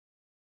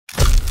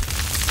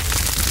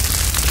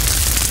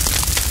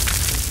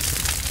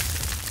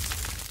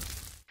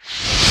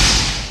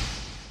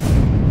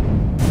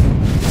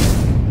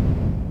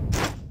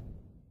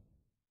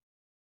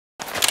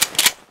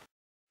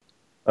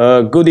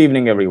Good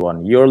evening,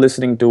 everyone. You're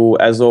listening to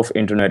Azov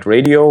Internet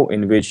Radio,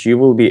 in which you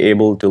will be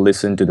able to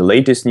listen to the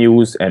latest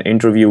news and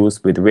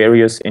interviews with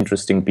various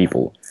interesting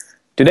people.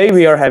 Today,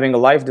 we are having a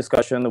live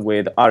discussion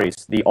with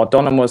Aris, the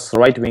autonomous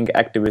right-wing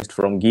activist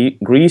from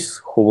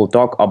Greece, who will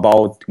talk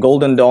about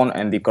Golden Dawn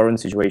and the current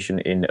situation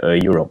in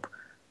Europe.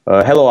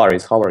 Hello,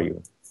 Aris. How are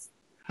you?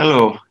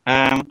 Hello.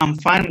 I'm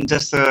fine.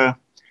 Just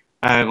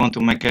I want to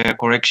make a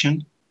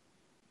correction.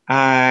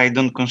 I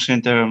don't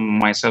consider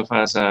myself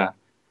as a,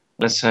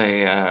 let's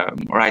say,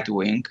 right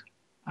wing.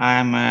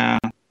 I'm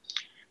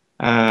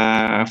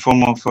a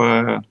form of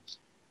a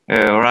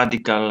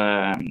radical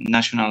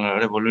national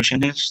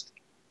revolutionist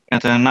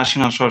and a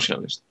national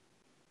socialist.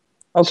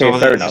 Okay, So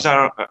fair these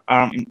enough.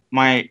 are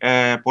my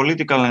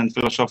political and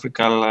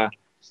philosophical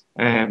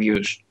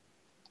views.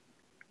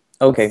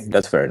 Okay,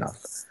 that's fair enough.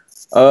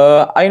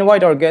 I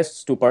invite our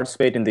guests to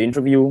participate in the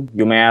interview.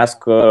 You may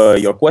ask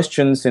your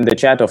questions in the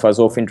chat of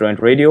Azov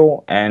Internet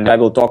Radio, and I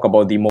will talk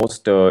about the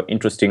most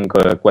interesting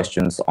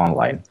questions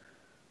online.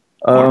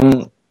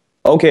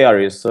 Okay,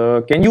 Aris,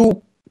 can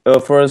you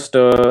first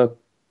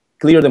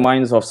clear the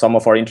minds of some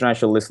of our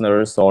international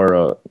listeners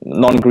or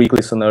non-Greek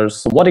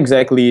listeners? What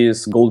exactly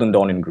is Golden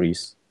Dawn in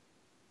Greece?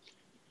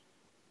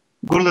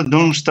 Golden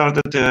Dawn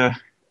started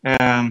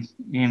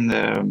in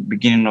the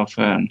beginning of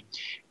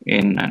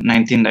in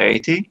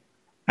 1980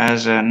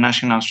 as a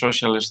National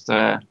Socialist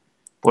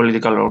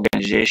political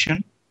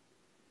organization,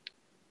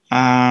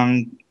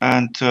 and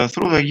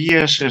through the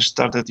years it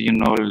started,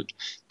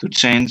 to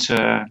change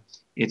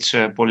its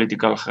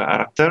political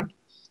character.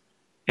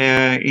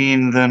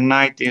 In the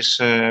 90s,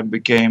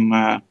 became,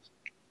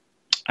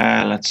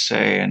 let's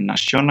say, a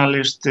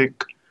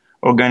nationalistic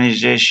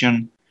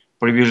organization.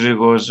 Previously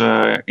was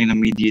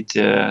intermediate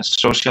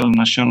social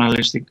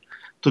nationalistic.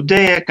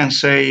 Today, I can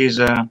say is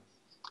a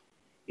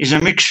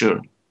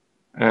mixture,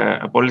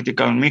 a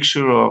political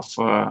mixture of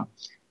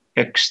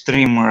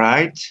extreme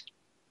right,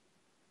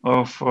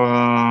 of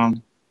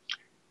form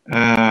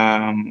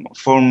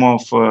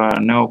of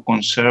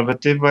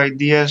neoconservative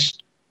ideas,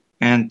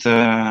 and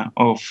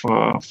of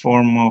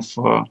form of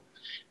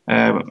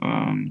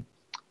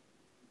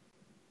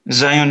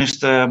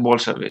Zionist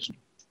Bolshevism.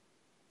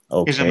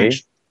 Is a Okay.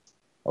 mixture.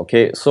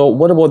 Okay, so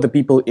what about the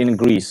people in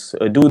Greece?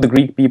 Do the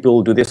Greek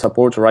people, do they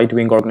support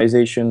right-wing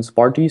organizations,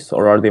 parties,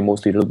 or are they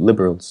mostly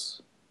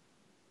liberals?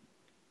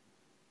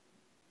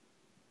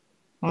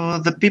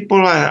 The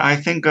people, I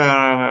think,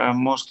 are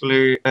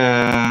mostly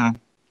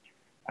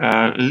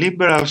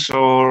liberals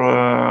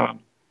or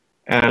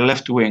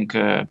left-wing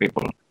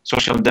people,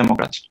 social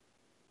democrats.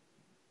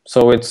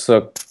 So it's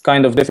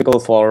kind of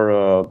difficult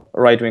for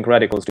right-wing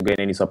radicals to gain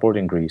any support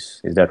in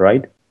Greece. Is that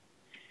right?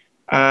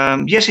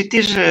 Yes, it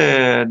is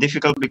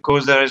difficult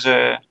because there is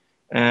a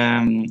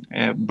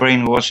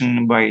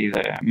brainwashing by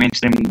the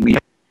mainstream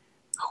media,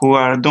 who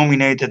are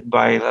dominated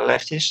by the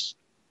leftists,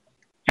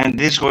 and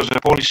this was a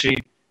policy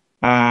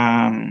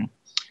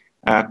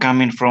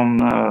coming from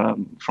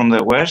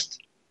the West,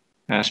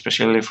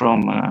 especially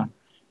from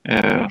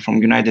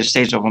United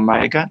States of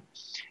America,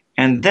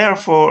 and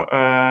therefore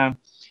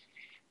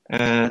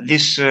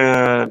this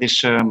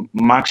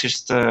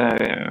Marxist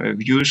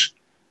views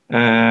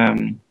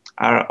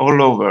are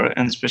all over,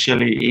 and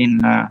especially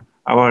in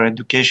our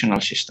educational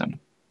system.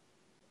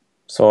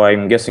 So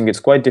I'm guessing it's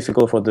quite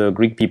difficult for the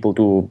Greek people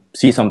to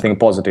see something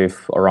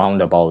positive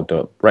around about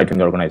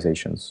right-wing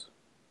organizations.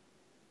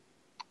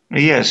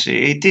 Yes,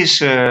 it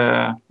is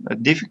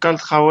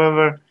difficult.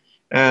 However,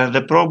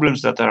 the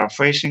problems that are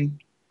facing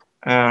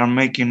are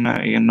making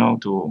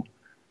to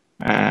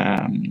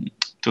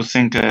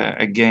think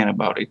again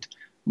about it.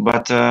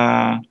 But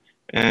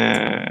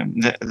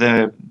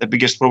the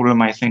biggest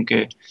problem, I think,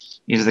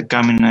 is the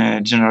coming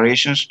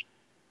generations,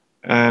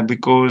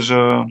 because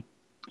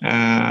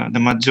the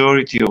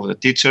majority of the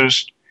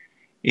teachers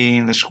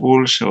in the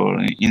schools or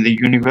in the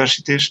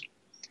universities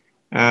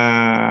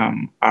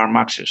are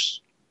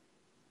Marxists.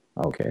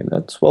 Okay,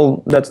 that's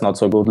not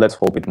so good. Let's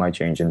hope it might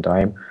change in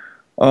time.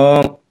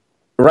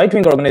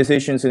 Right-wing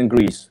organizations in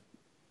Greece,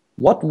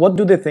 what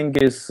do they think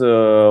is,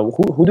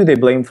 who do they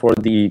blame for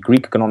the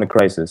Greek economic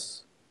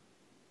crisis?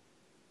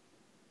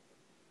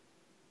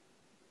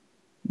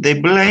 They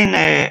blame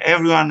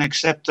everyone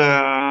except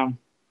the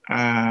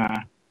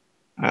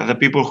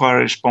people who are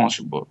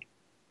responsible.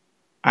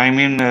 I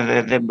mean,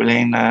 they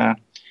blame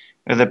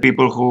the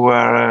people who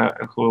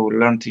are who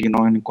learned,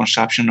 in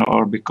consumption,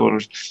 or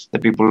because the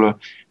people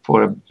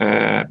for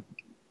a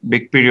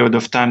big period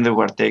of time they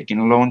were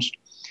taking loans,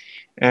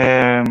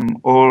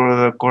 or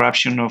the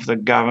corruption of the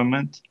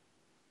government,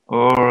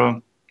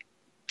 or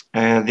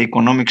the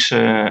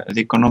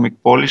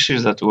economic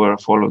policies that were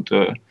followed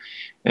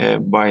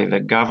by the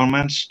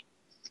governments.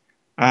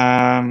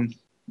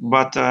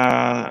 But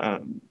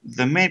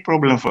the main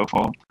problem,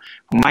 from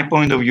my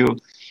point of view,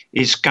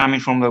 is coming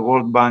from the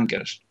world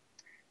bankers.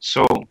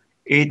 So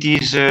it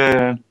is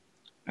the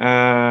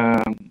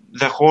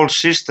whole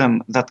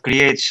system that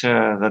creates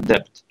the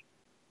debt.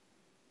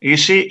 You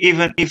see,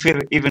 even if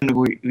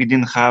we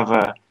didn't have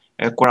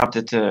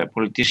corrupted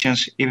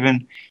politicians,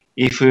 even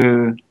if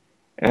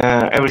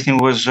everything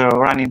was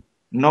running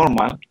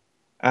normal,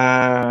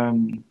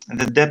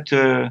 the debt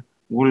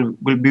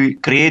will be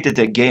created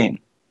again.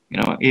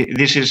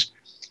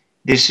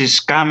 This is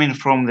coming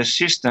from the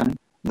system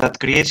that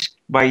creates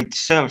by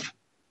itself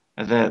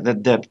the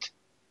debt.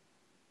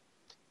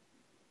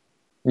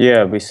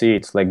 Yeah, we see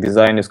it's like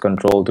design is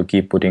controlled to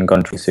keep putting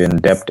countries in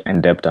debt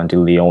and debt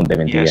until they own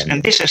them in the Yes, end.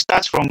 and this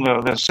starts from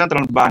the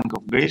Central Bank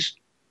of Greece,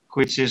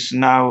 which is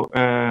now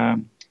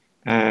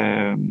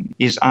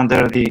is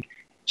under the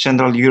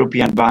Central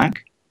European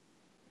Bank,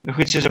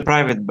 which is a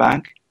private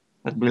bank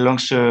that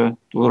belongs to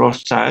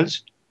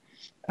Rothschilds.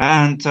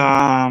 And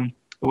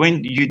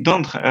when you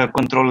don't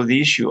control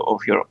the issue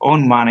of your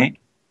own money,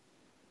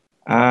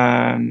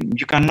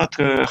 you cannot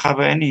have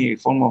any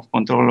form of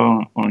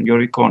control on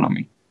your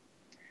economy.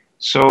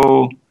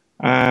 So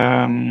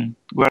we're in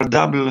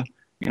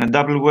a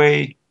double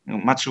way,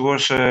 much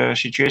worse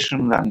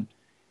situation than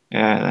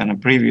a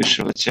previous,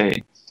 let's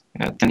say,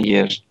 10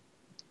 years.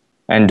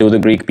 And do the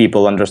Greek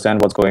people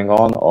understand what's going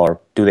on, or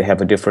do they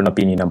have a different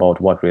opinion about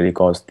what really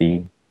caused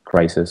the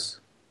crisis?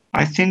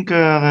 I think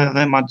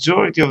the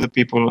majority of the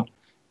people,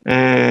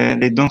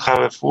 they don't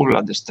have a full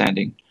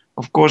understanding.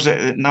 Of course,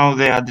 now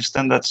they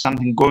understand that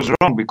something goes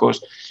wrong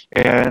because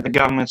the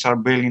governments are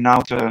bailing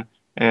out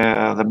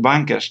the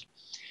bankers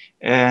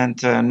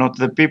and not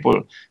the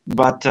people.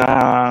 But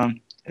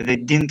they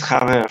didn't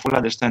have a full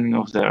understanding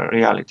of the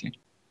reality.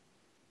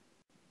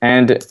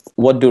 And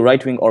what do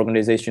right-wing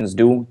organizations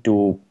do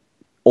to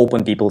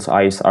open people's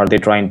eyes? Are they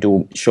trying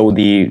to show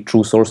the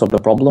true source of the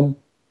problem?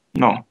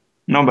 No,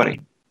 nobody.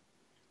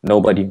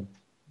 Nobody.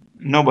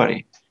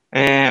 Nobody.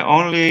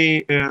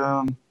 Only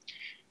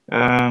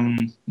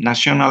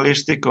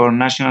nationalistic or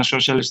national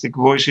socialistic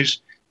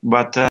voices,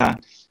 but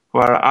who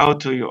are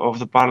out of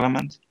the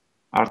parliament,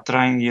 are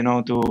trying,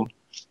 to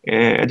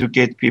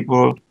educate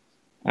people.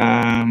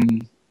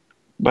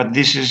 But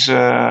this is,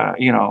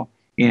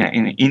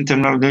 in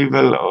internal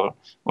level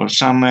or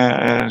some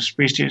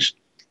speeches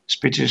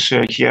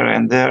here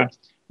and there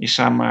in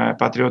some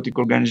patriotic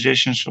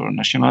organizations or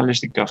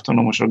nationalistic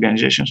autonomous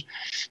organizations.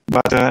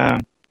 But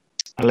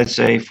let's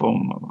say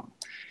from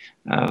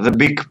the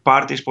big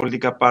parties,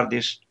 political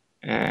parties,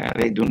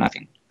 they do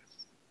nothing.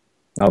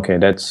 Okay,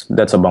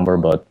 that's a bummer,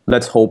 but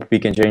let's hope we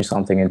can change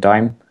something in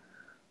time.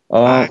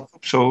 I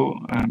hope so,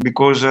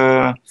 because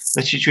the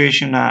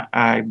situation,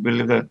 I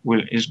believe that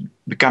is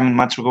becoming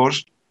much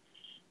worse,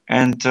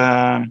 and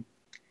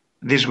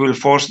this will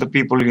force the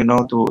people,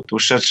 to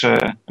search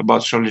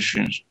about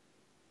solutions.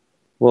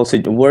 Well,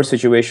 worse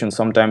situations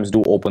sometimes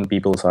do open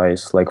people's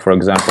eyes. Like, for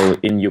example,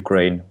 in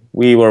Ukraine,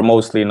 we were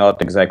mostly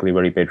not exactly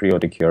very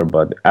patriotic here,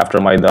 but after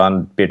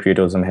Maidan,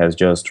 patriotism has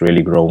just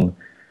really grown.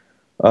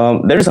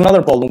 There is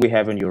another problem we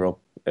have in Europe.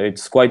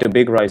 It's quite a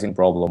big rising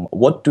problem.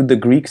 What do the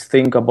Greeks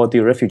think about the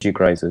refugee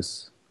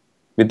crisis?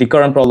 With the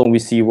current problem, we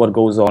see what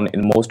goes on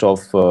in most of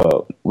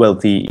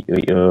wealthy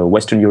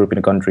Western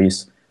European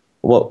countries.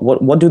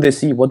 What do they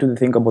see? What do they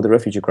think about the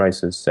refugee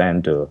crisis?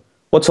 And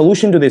what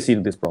solution do they see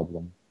to this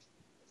problem?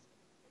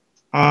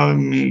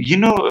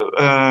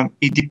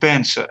 It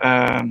depends.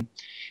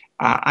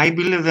 I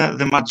believe that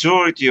the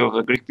majority of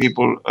the Greek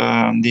people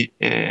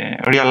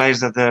realize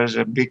that there's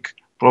a big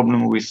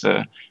problem with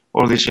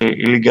all these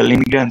illegal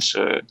immigrants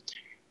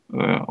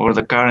or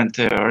the current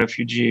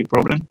refugee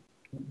problem.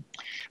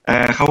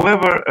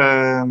 However,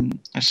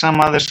 some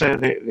others,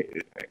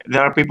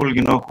 there are people,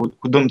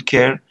 who don't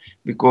care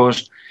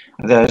because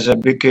there's a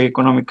big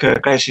economic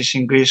crisis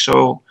in Greece.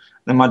 So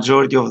the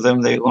majority of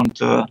them, they want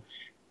to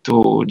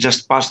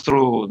just pass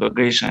through the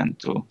Greece and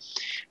to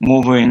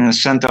move in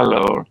Central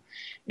or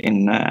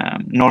in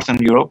Northern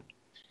Europe.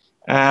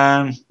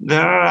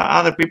 There are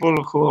other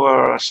people who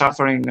are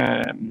suffering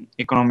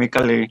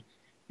economically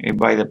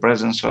by the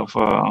presence of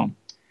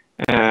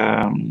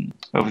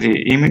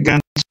the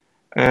immigrants,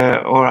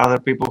 or other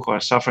people who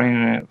are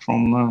suffering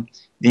from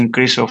the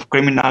increase of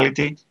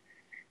criminality.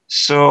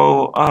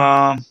 So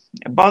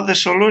about the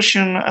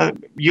solution,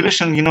 you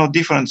listen,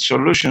 different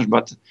solutions,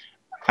 but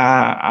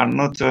are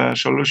not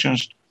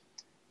solutions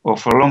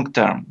of a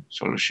long-term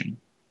solution.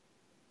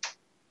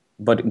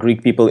 But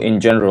Greek people in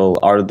general,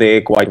 are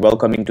they quite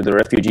welcoming to the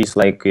refugees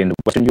like in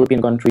Western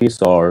European countries,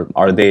 or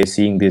are they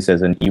seeing this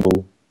as an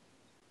evil?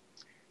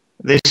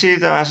 They see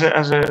it as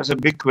a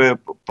big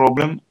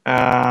problem.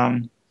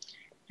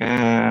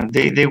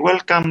 They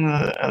welcome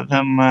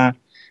them,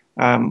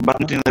 but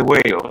not in the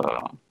way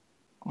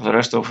of the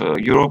rest of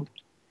Europe.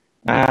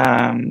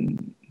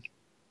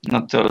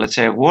 Not let's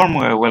say a warm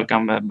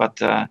welcome, but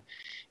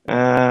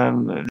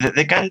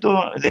they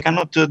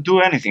cannot do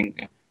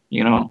anything,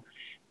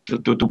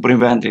 to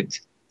prevent it.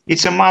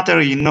 It's a matter,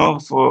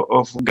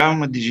 of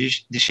government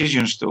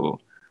decisions to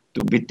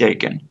be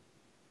taken.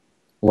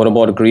 What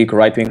about Greek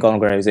right-wing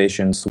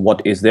organizations?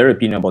 What is their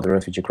opinion about the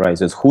refugee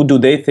crisis? Who do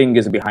they think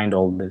is behind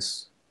all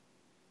this?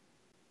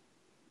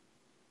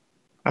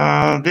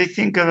 They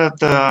think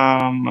that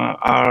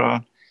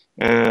are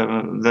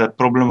the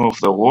problem of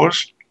the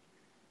wars.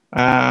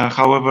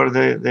 However,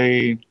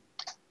 they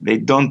they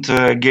don't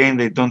again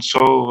they don't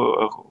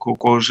solve who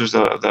causes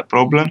the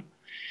problem.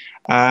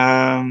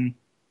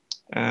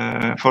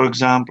 For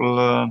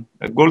example,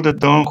 Golden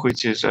Dawn,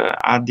 which is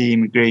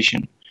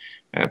anti-immigration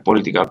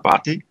political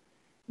party,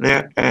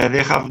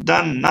 they have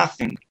done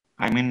nothing.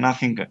 I mean,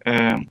 nothing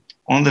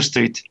on the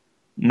street,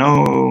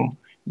 no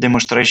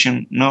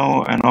demonstration,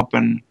 no an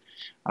open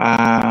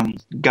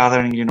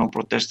gathering,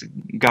 protest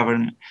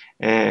gathering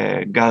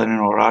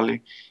or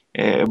rally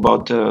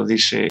about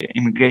this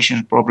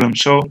immigration problem.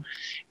 So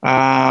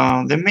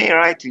they may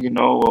write,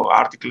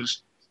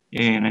 articles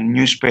in a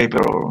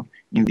newspaper or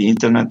in the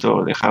internet,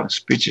 or they have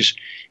speeches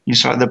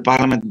inside the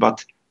parliament,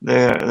 but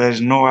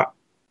there's no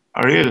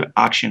real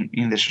action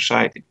in the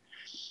society.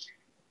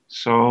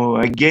 So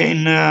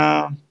again,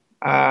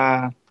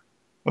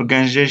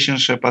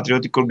 organizations,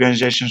 patriotic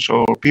organizations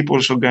or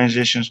people's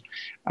organizations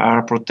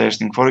are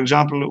protesting. For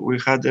example, we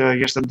had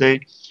yesterday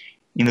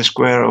in the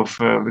square of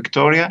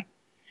Victoria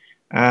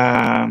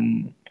a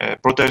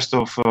protest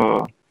of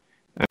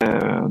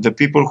the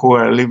people who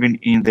are living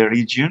in the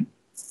region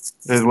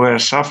that were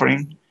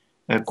suffering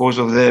because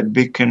of the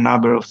big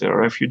number of the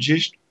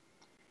refugees.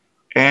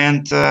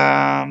 And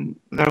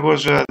there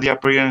was the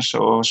appearance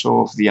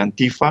also of the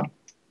Antifa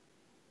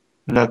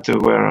that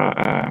were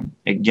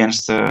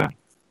against the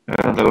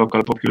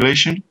local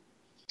population.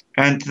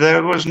 And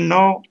there was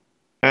no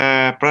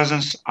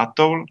presence at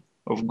all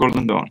of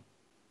Golden Dawn.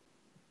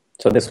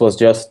 So this was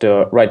just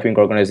right-wing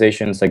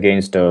organizations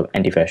against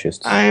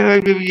anti-fascists?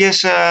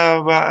 Yes,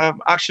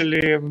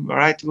 actually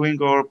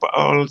right-wing, or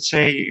let's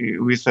say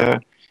with a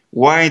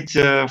wide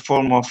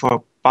form of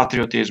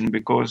patriotism,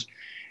 because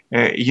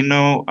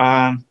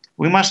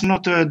we must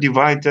not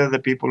divide the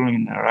people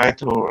in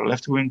right or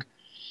left wing.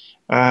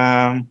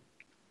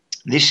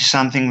 This is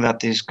something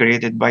that is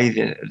created by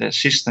the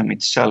system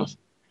itself,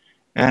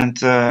 and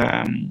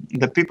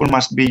the people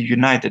must be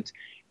united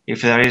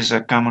if there is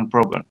a common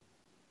problem.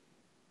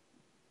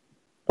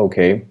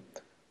 Okay.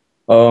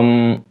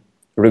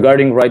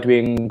 Regarding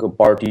right-wing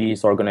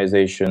parties,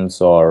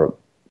 organizations, or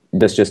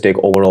let's just take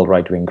overall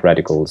right-wing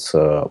radicals,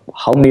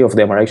 how many of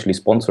them are actually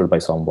sponsored by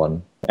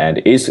someone? And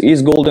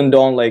is Golden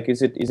Dawn, like,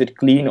 is it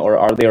clean, or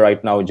are they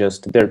right now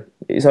just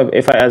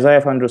as I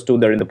have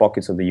understood, they're in the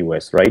pockets of the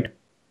US, right?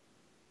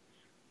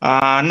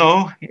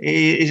 No,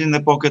 it's in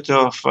the pocket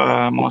of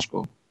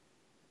Moscow.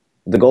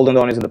 The Golden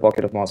Dawn is in the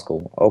pocket of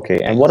Moscow. Okay,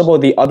 and what about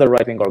the other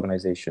right-wing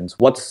organizations?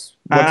 What's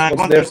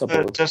their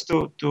support? Just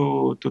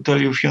to tell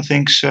you a few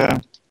things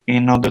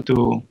in order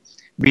to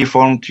be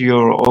informed to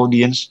your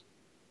audience,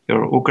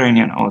 your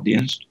Ukrainian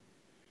audience.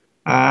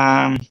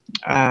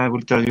 I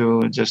will tell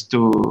you just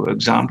two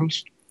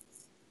examples,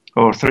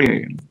 or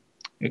three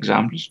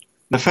examples.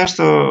 The first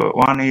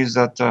one is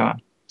that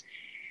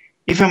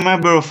if a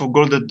member of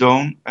Golden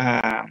Dawn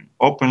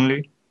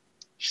openly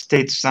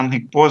states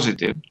something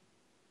positive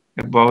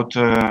about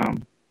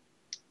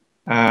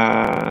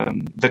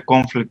the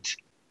conflict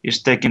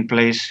is taking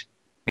place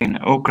in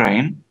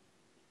Ukraine,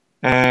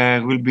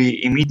 will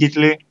be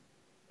immediately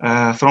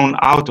thrown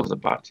out of the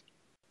party.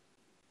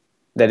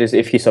 That is,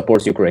 if he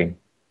supports Ukraine?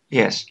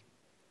 Yes.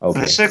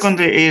 Okay. The second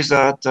is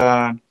that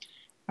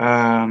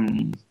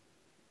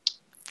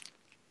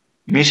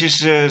Mrs.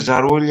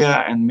 Zaroulia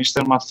and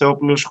Mr.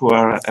 Mathopoulos, who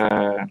are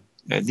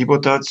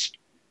deputies,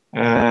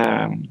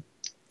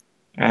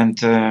 and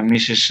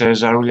Mrs.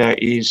 Zaroulia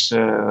is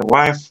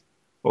wife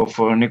of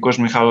Nikos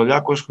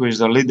Michaloliakos, who is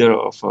the leader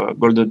of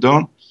Golden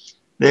Dawn.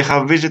 They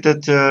have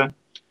visited 1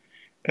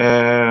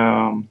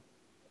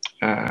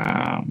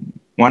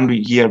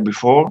 year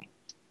before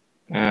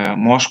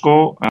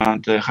Moscow,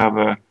 and they have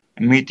a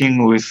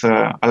meeting with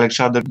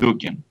Alexander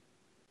Dugin.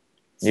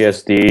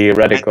 Yes, the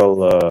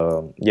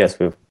radical. Yes,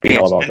 we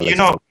know about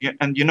Alexander.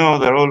 And you know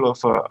the role of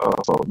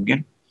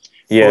Dugin.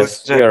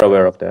 Yes, we are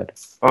aware of that.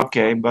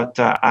 Okay, but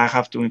I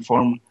have to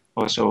inform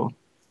also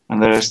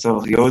and the rest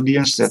of the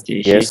audience that he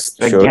is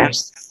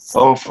against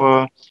of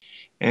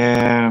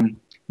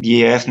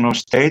the ethno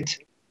state.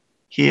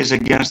 He is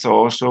against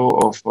also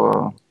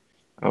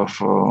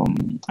of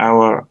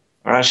our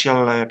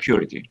racial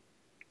purity.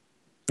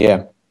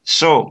 Yeah.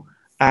 So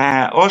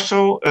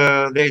also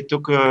they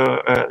took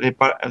they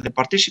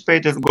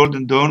participated in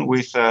Golden Dawn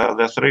with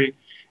the three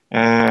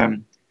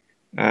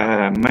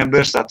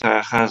members that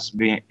has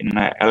been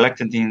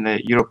elected in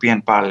the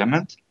European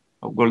Parliament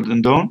of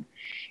Golden Dawn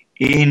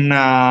in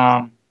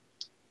a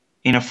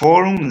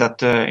forum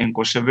that in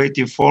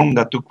conservative forum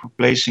that took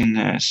place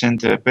in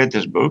St.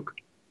 Petersburg,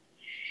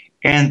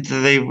 and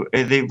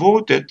they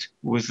voted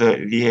with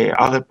the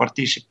other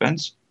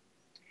participants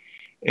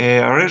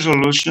a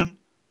resolution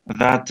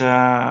that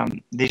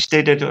they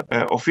stated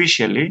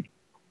officially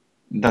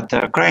that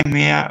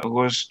Crimea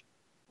was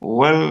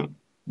well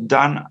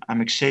done,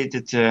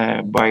 annexed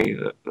by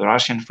the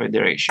Russian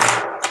Federation.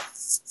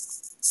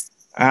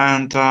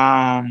 And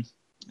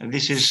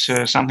this is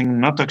something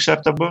not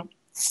acceptable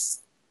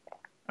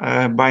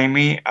by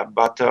me,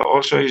 but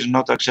also is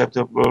not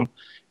acceptable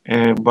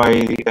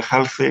by the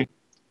healthy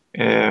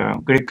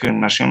Greek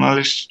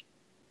nationalists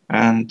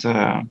and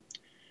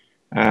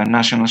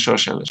national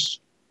socialists.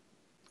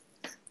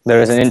 There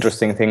is an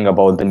interesting thing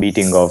about the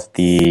meeting of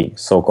the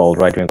so-called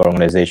right-wing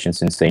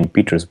organizations in St.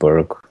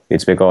 Petersburg.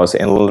 It's because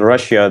in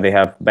Russia they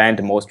have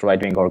banned most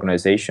right-wing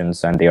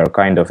organizations and they are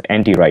kind of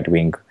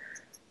anti-right-wing.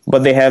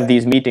 But they have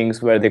these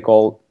meetings where they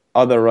call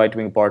other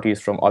right-wing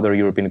parties from other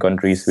European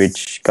countries,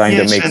 which kind of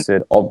Yes, and makes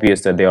it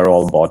obvious that they are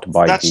all bought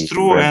by that's the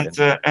true.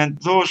 Kremlin. And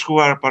those who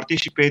are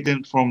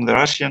participating from the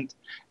Russian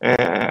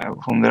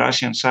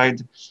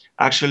side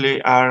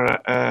actually are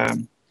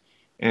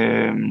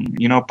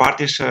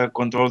parties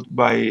controlled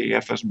by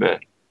FSB.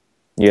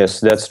 Yes,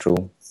 that's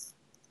true.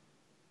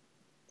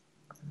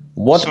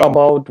 What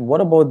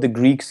about the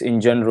Greeks in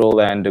general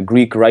and the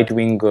Greek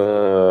right-wing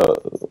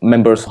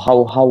members?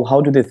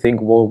 How do they think?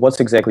 Well,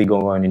 what's exactly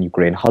going on in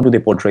Ukraine? How do they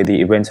portray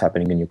the events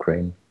happening in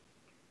Ukraine?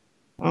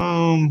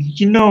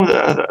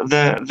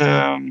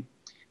 The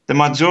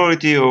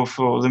majority of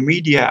the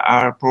media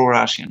are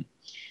pro-Russian,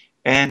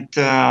 and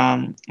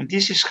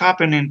this is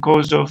happening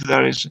because of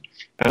there is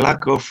a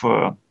lack of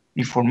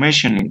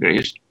information in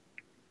Greece,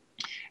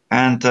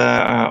 and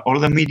all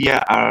the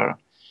media are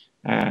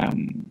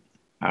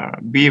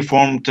being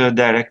formed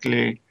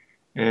directly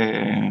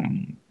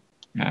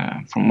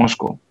from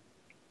Moscow.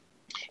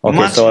 Okay,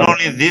 Imagine so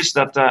only this,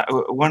 that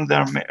when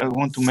they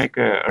want to make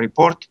a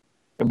report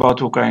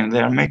about Ukraine, they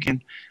are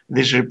making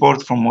this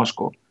report from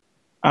Moscow,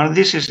 and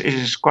this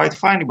is quite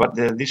funny, but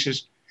this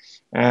is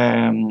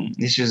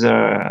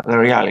the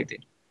reality.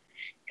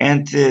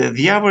 And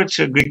the average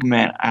Greek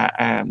man,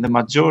 the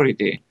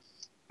majority,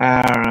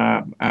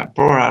 are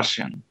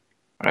pro-Russian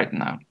right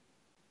now.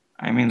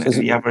 I mean,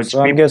 the average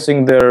so I'm people.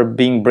 guessing they're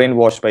being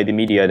brainwashed by the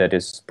media that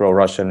is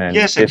pro-Russian and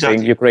Yes, they think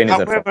exactly. Ukraine is at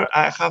fault. However,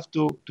 I have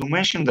to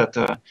mention that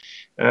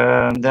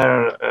there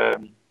are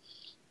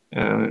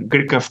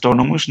Greek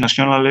autonomous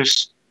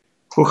nationalists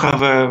who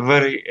have a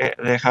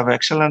they have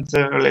excellent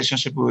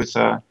relationship with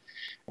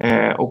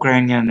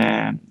Ukrainian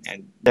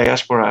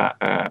diaspora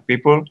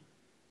people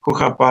who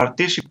have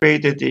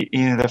participated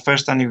in the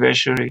first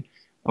anniversary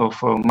of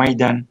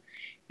Maidan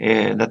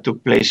that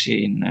took place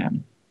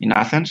in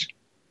Athens.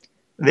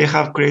 They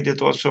have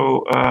created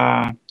also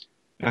a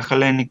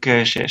Hellenic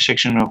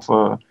section of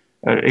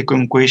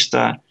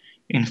Reconquista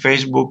in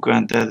Facebook,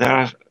 and there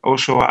are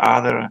also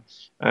other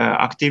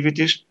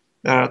activities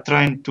that are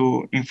trying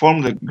to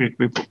inform the Greek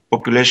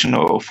population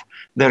of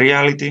the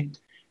reality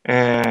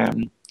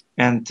and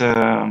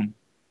the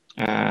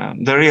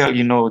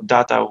real,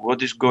 data of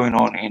what is going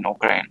on in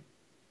Ukraine.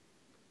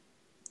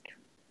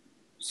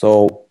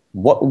 So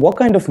what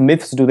kind of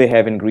myths do they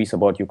have in Greece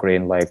about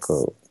Ukraine? Like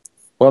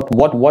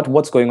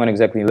what's going on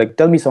exactly? Like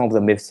tell me some of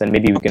the myths and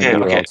maybe we can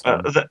clear out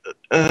some.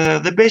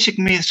 The basic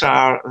myths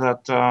are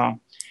that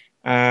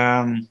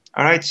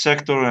right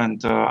sector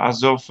and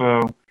Azov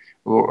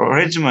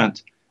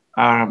regiment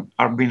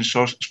are being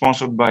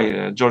sponsored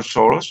by George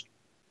Soros.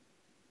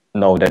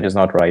 No, that is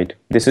not right.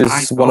 This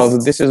is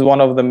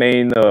one of the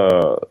main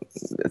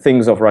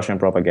things of Russian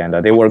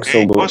propaganda. They work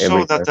so good also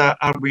everywhere. that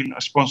are being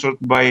sponsored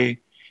by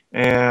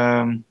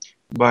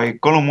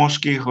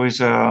Kolomoisky, who is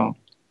the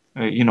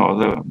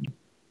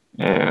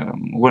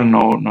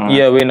well-known.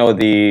 Yeah, we know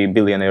the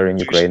billionaire in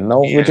Ukraine.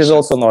 No, which is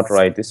also not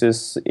right. This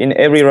is in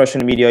every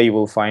Russian media you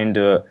will find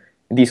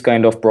these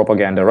kind of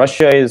propaganda.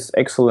 Russia is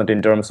excellent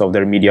in terms of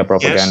their media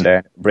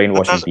propaganda,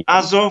 brainwashing but people.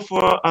 Azov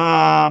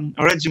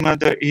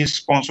regiment is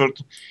sponsored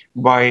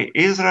by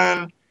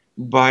Israel,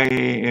 by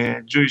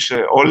Jewish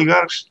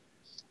oligarchs.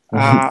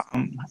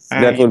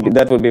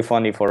 That would be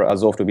funny for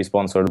Azov to be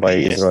sponsored by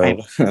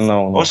Israel.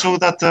 No. Also,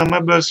 that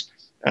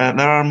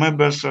there are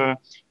members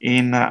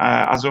in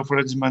Azov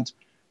regiment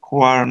who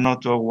are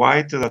not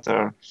white, that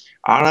are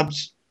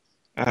Arabs.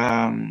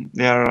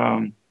 They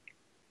are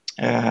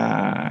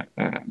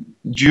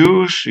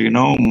Jews,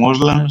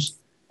 Muslims,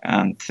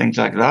 and things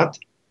like that.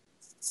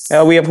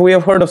 Yeah, we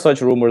have heard of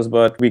such rumors,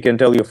 but we can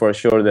tell you for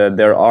sure that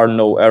there are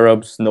no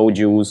Arabs, no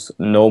Jews,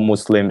 no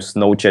Muslims,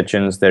 no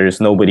Chechens. There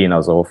is nobody in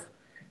Azov.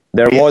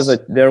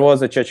 There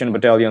was a Chechen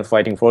battalion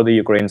fighting for the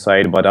Ukraine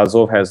side, but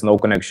Azov has no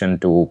connection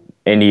to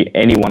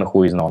anyone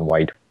who is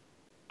non-white.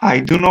 I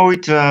do know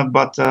it,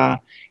 but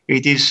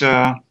it is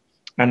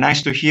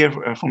nice to hear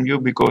from you,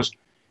 because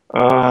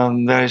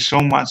there is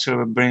so much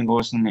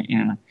brainwashing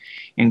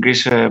in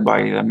Greece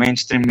by the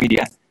mainstream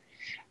media.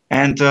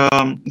 And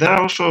there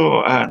are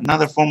also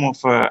another form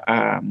of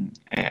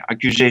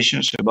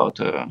accusations about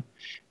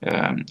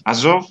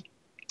Azov,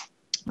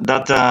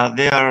 that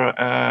they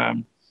are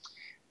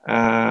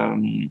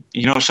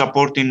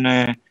supporting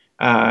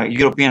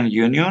European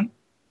Union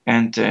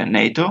and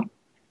NATO,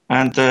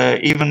 and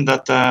even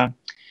that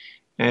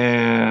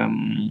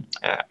in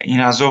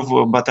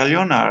Azov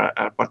battalion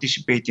are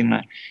participating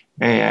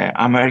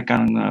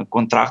American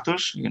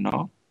contractors,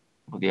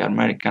 of the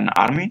American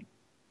army.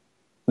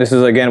 This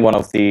is again one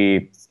of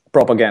the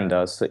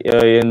propagandas.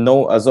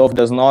 No, Azov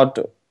does not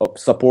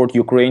support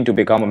Ukraine to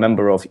become a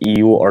member of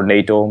EU or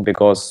NATO,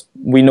 because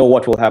we know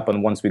what will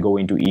happen once we go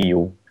into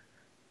EU.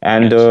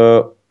 And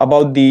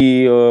about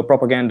the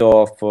propaganda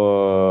of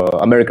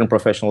American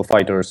professional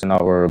fighters in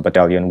our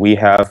battalion, we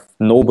have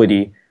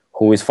nobody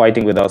who is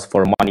fighting with us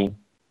for money.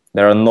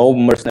 There are no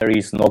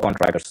mercenaries, no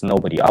contractors,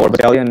 nobody. Our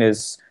battalion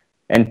is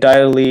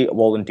entirely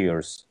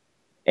volunteers.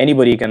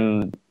 Anybody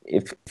can,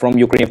 if from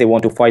Ukraine, if they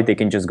want to fight, they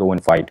can just go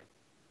and fight.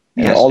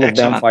 And Yes, all of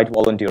them excellent. fight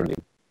voluntarily.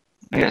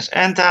 Yes,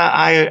 and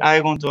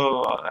I want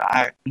to,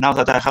 now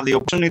that I have the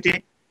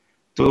opportunity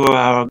to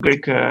our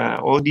Greek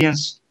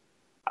audience,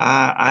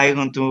 I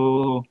want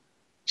to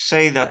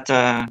say that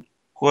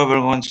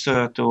whoever wants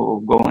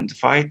to go and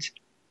fight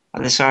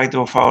at the side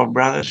of our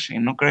brothers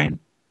in Ukraine,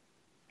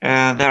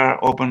 there are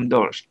open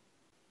doors.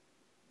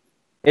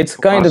 It's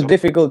kind of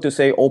difficult to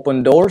say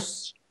open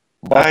doors,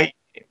 but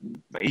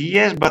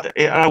yes, but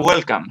are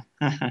welcome.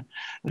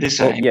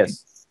 well,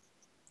 yes,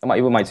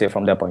 we might say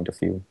from that point of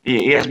view.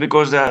 Yes,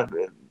 because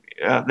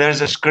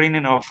there's a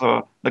screening of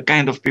the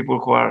kind of people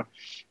who are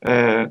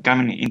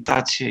coming in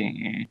touch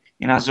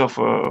in Azov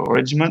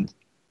regiment,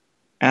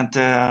 and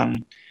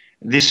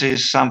this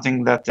is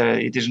something that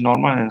it is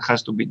normal and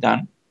has to be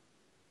done.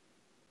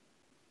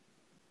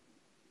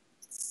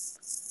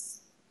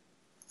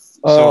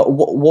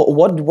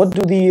 What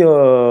do the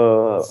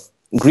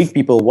Greek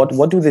people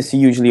what do they see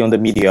usually on the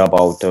media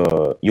about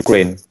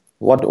Ukraine?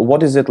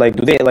 What is it like?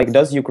 Do they like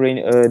does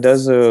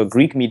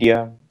Greek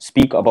media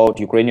speak about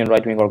Ukrainian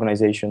right-wing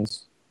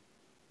organizations?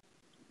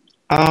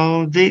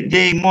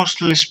 They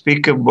mostly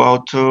speak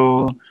about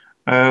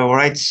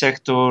right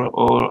sector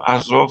or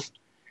Azov,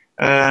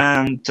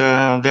 and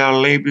they are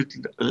labeled.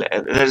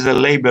 There's a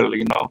label,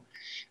 you know,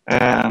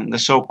 the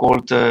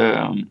so-called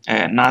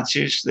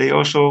Nazis. They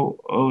also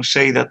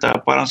say that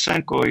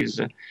Poroshenko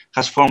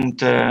has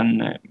formed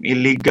an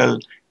illegal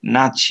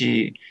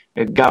Nazi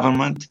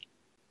government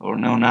or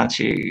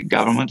neo-Nazi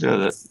government.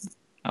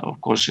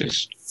 Of course,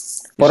 is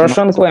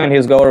Poroshenko and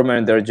his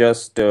government,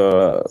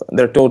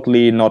 they're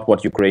totally not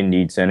what Ukraine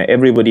needs, and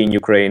everybody in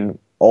Ukraine,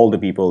 all the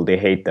people, they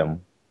hate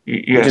them.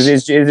 Yes.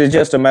 It is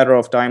just a matter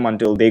of time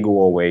until they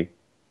go away,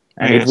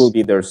 and it will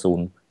be there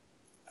soon.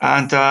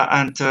 And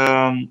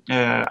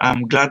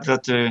I'm glad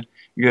that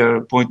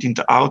you're pointing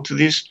out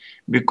this,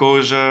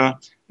 because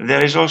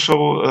there is also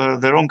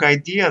the wrong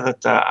idea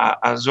that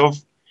Azov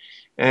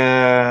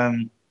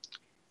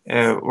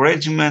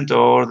regiment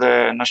or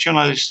the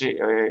nationalists,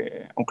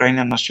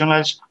 Ukrainian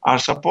nationalists, are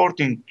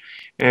supporting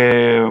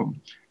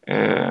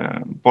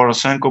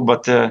Poroshenko,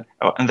 but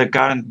and the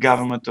current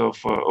government of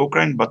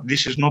Ukraine. But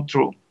this is not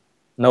true.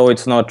 No,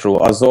 it's not true.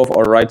 Azov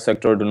or right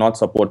sector do not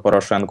support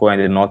Poroshenko and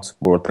did not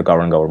support the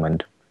current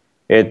government.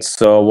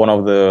 It's one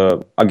of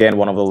the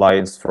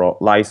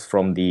lies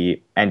from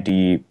the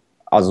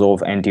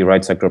anti-Azov,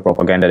 anti-right sector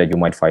propaganda that you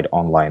might find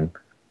online.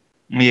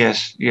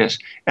 Yes, yes,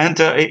 and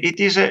it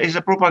is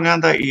a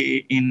propaganda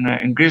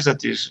in Greece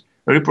that is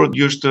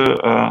reproduced through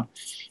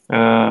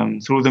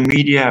the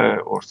media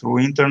or through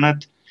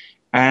internet,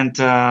 and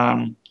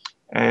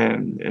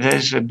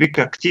there's a big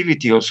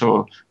activity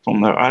also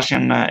from the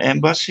Russian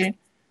embassy,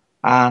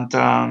 and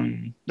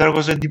there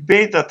was a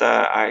debate that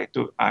I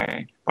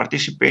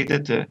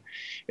participated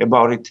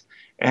about it,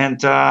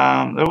 and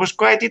it was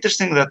quite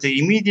interesting that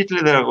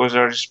immediately there was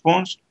a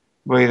response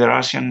by the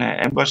Russian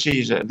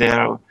embassy. They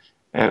are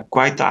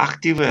quite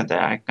active, and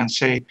I can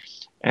say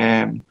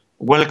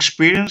well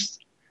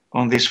experienced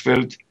on this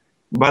field,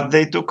 but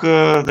they took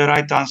the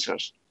right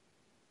answers.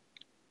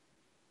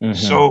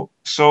 Mm-hmm.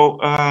 So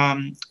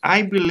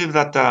I believe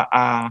that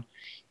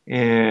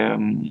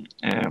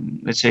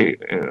let's say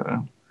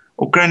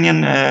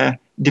Ukrainian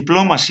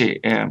diplomacy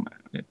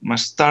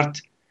must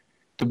start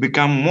to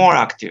become more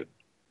active.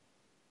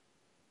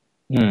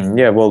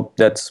 Yeah, well,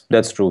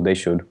 that's true. They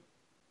should.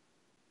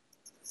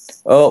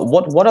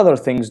 What other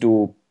things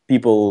do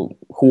people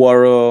who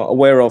are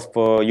aware of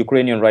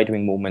Ukrainian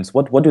right-wing movements,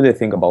 what do they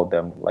think about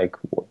them? Like,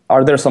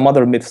 are there some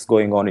other myths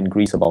going on in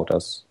Greece about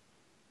us?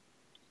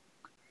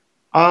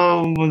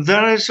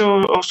 There is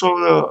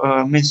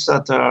also myths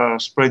that are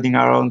spreading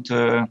around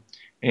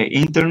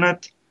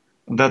internet,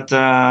 that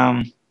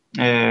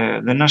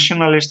the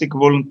nationalistic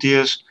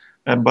volunteers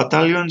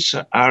battalions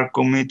are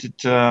committed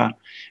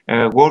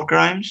war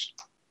crimes.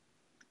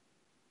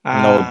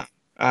 No.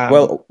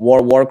 Well,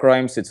 war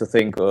crimes, it's a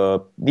thing.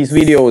 These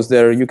videos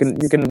there, you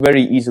can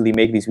very easily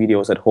make these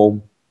videos at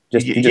home.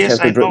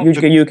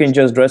 You can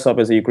just dress up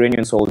as a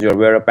Ukrainian soldier,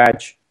 wear a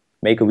patch,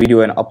 make a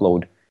video and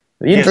upload.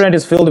 The internet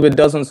is filled with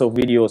dozens of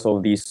videos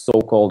of these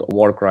so-called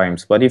war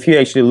crimes. But if you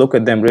actually look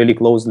at them really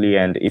closely,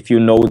 and if you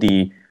know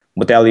the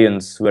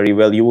battalions very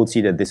well, you will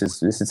see that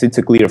it's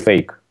a clear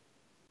fake.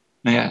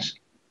 Yes.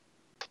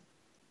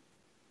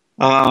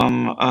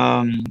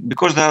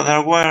 Because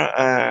there were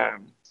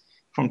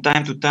from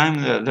time to time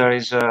there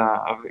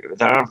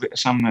are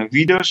some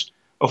videos.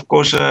 Of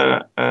course,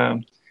 are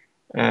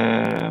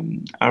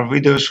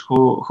videos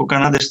who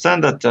can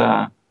understand that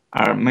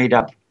are made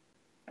up,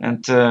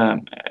 and they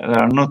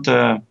are not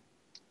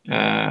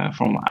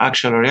from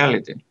actual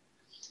reality.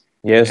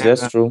 Yes,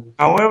 that's true.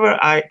 However,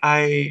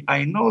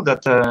 I know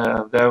that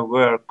there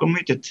were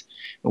committed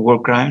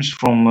war crimes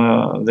from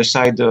the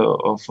side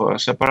of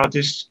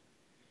separatists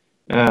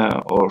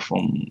or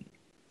from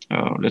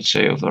let's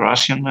say of the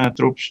Russian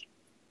troops.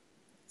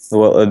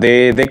 Well,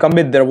 they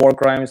commit their war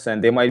crimes,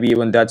 and they might be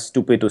even that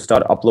stupid to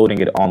start uploading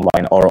it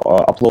online or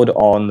upload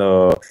on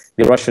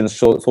the Russian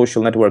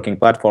social networking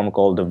platform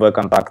called the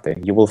Reconquista.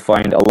 You will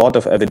find a lot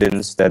of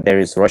evidence that there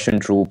is Russian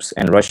troops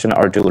and Russian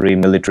artillery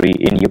military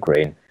in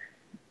Ukraine.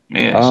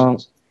 Yes. Yeah,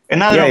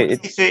 Another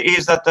myth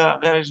is that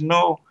there is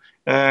no,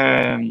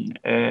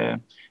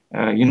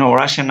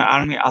 Russian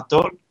army at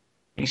all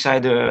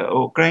inside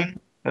Ukraine.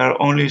 There are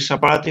only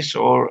separatists,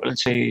 or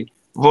let's say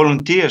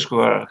volunteers, who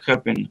are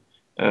helping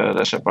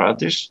the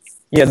separatists.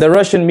 yeah, the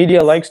Russian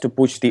media likes to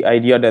push the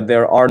idea that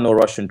there are no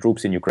Russian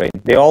troops in Ukraine.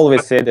 They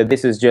always say that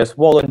this is just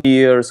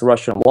volunteers,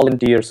 Russian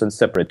volunteers and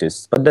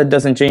separatists. But that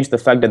doesn't change the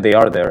fact that they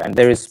are there, and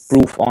there is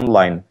proof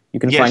online. You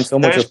can find Yes, so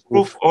there much is of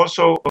proof proof.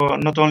 also,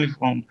 not only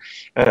from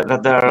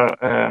that there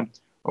are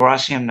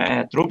Russian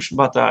troops,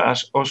 but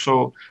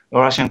also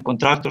Russian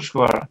contractors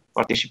who are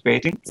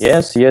participating.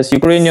 Yes, yes.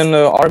 Ukrainian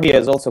army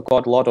has also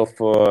caught a lot of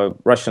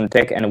Russian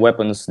tech and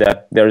weapons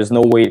that there is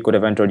no way it could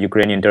have entered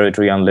Ukrainian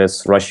territory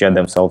unless Russia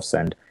themselves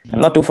sent. And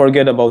not to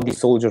forget about the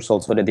soldiers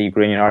also that the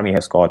Ukrainian army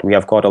has caught. We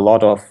have caught a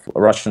lot of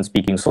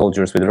Russian-speaking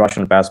soldiers with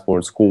Russian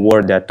passports who were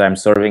at that time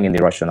serving in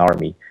the Russian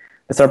army.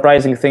 The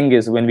surprising thing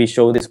is when we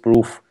show this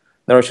proof,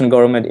 the Russian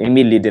government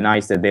immediately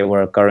denies that they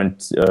were current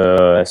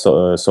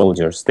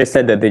soldiers. They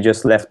said that they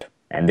just left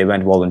and they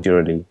went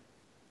voluntarily.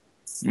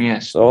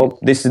 Yes. So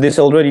this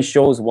already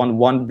shows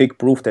one big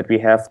proof that we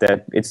have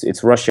that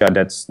it's Russia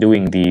that's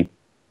doing the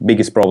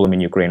biggest problem in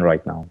Ukraine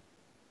right now.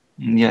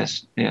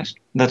 Yes, yes,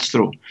 that's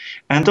true.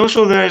 And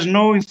also, there is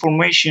no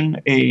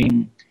information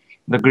in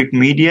the Greek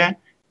media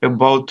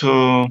about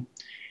the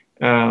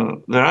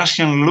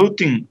Russian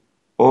looting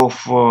of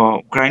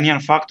Ukrainian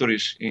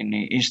factories in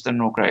eastern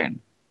Ukraine.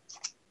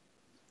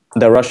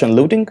 The Russian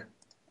looting?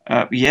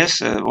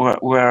 Yes,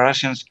 where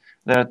Russians,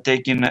 they are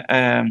taking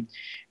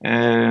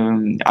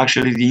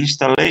actually the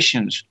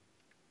installations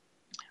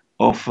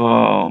of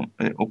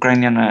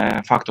Ukrainian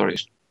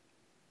factories.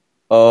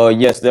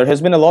 Yes, there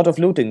has been a lot of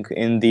looting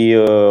in the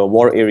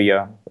war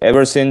area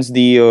ever since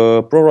the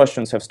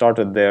pro-Russians have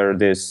started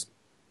this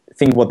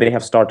thing what they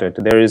have started.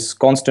 There is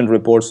constant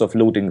reports of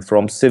looting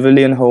from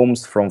civilian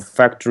homes, from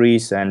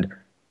factories, and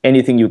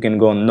anything you can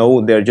go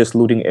know. They're just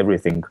looting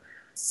everything.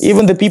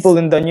 Even the people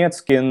in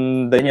Donetsk,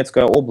 in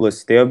Donetskaya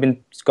Oblast, they have been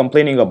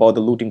complaining about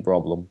the looting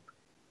problem.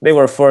 They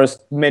were first,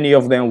 many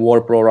of them were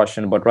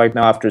pro-Russian, but right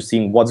now after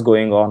seeing what's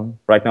going on,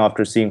 right now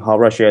after seeing how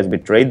Russia has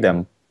betrayed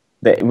them,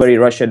 the very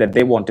Russia that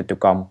they wanted to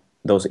come,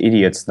 those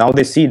idiots, now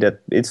they see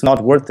that it's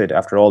not worth it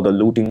after all the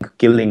looting,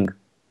 killing.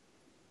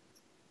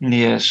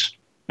 Yes.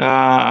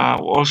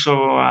 Also,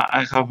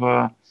 I have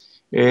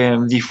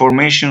the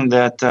information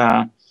that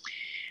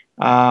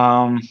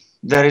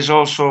there is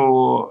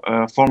also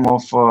a form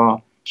of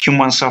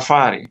human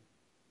safari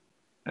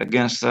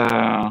against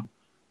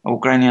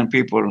Ukrainian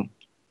people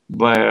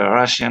by a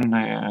Russian,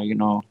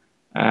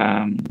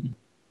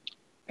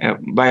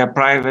 by a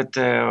private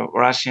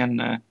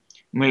Russian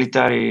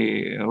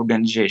military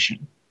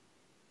organization.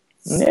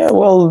 Yeah,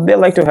 well, they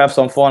like to have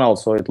some fun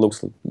also. It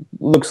looks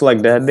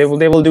like that. They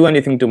will do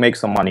anything to make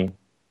some money.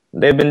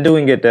 They've been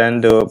doing it,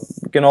 and you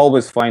can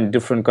always find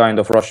different kind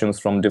of Russians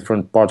from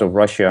different parts of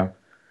Russia,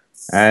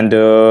 and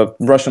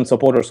Russian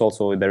supporters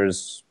also.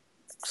 There's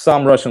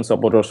some Russian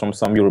supporters from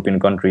some European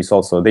countries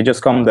also. They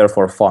just come there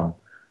for fun.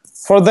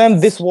 For them,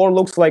 this war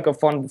looks like a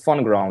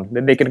fun ground.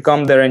 They can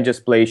come there and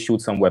just play,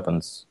 shoot some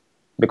weapons,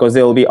 because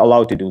they will be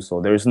allowed to do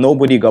so. There is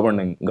nobody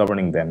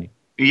governing them.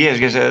 Yes,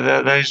 yes,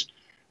 there is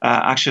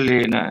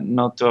actually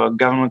not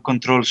government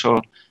control,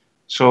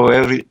 so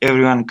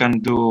everyone can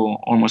do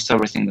almost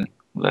everything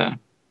there.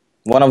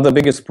 One of the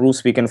biggest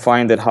proofs we can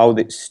find that how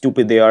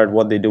stupid they are at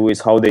what they do is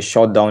how they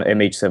shot down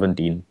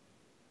MH17.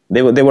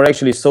 They were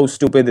actually so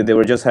stupid that they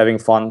were just having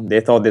fun. They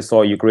thought they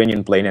saw a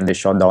Ukrainian plane and they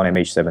shot down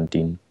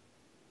MH17.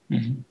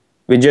 Mm-hmm.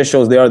 Which just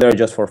shows they are there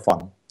just for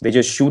fun. They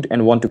just shoot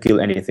and want to kill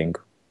anything.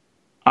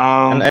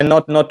 And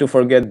not to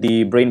forget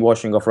the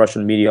brainwashing of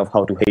Russian media of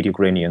how to hate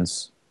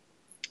Ukrainians.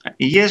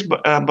 Yes,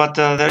 but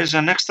there is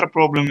an extra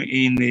problem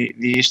in the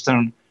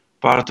eastern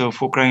part of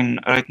Ukraine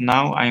right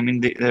now. I mean,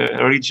 the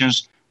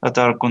regions that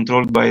are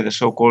controlled by the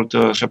so-called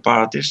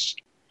separatists,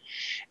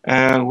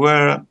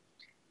 where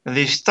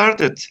they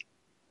started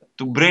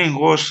to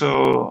brainwash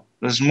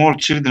the small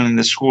children in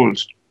the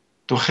schools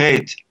to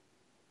hate,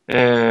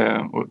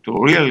 or to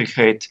really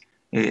hate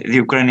the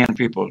Ukrainian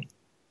people.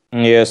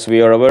 Yes,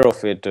 we are aware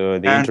of it. The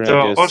And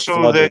internet is also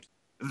flooded.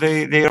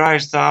 they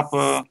raised up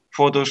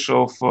photos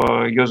of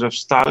Joseph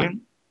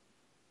Stalin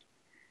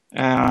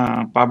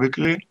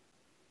publicly,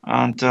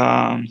 and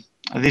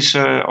this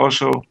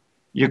also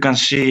you can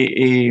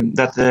see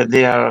that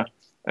they are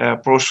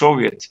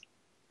pro-Soviet.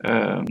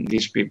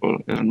 These people,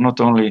 not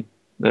only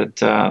that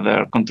they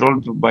are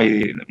controlled by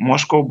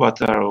Moscow,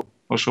 but are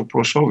also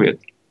pro-Soviet.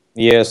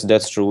 Yes,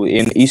 that's true.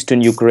 In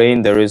eastern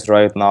Ukraine, there is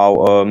right now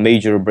a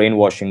major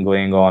brainwashing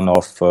going on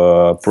of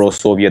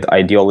pro-Soviet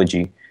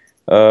ideology.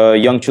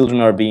 Young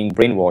children are being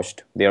brainwashed.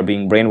 They are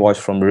being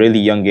brainwashed from a really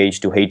young age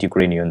to hate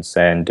Ukrainians.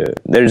 And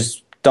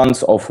there's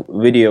tons of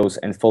videos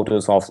and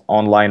photos of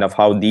online of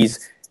how these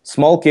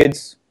Small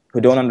kids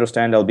who don't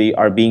understand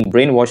are being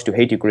brainwashed to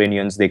hate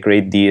Ukrainians. They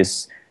create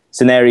these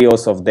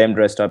scenarios of them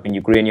dressed up in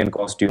Ukrainian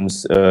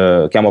costumes,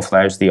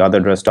 camouflage, the other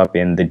dressed up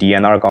in the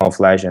DNR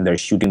camouflage, and they're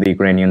shooting the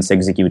Ukrainians,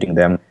 executing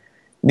them.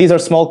 These are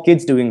small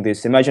kids doing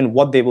this. Imagine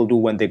what they will do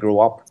when they grow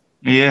up.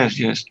 Yes,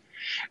 yes.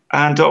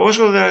 And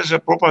also there's a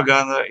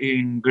propaganda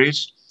in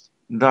Greece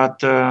that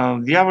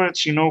the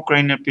average,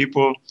 Ukrainian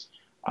people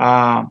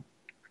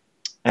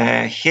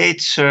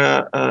hates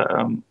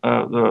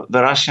the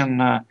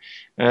Russian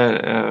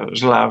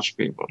Slavs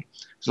people,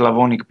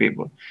 Slavonic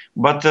people.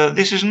 But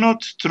this is not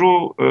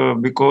true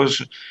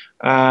because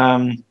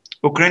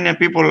Ukrainian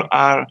people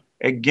are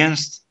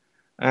against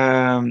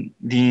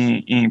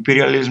the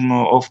imperialism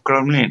of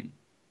Kremlin.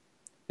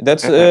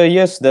 That's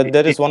yes,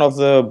 that is one of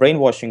the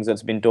brainwashings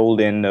that's been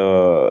told in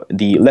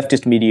the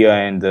leftist media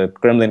and the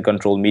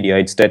Kremlin-controlled media.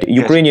 It's that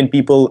Ukrainian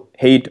people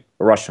hate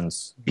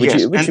Russians,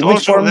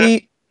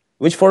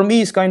 which for me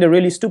is kind of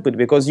really stupid,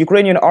 because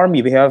Ukrainian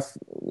army, we have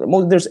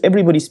there's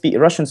everybody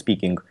Russian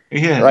speaking,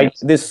 right? Yes.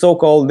 This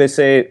so-called, they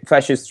say,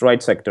 fascist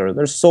right sector.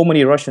 There's so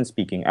many Russian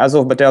speaking.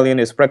 Azov battalion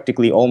is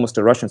practically almost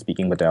a Russian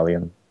speaking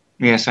battalion.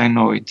 Yes, I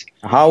know it.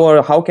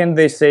 How can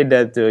they say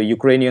that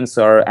Ukrainians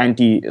are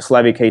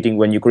anti-Slavic hating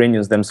when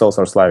Ukrainians themselves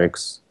are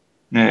Slavics?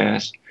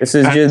 Yes.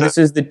 This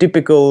is the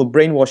typical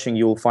brainwashing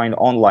you'll find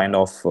online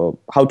of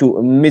how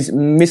to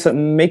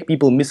make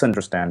people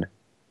misunderstand.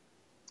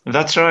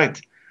 That's right.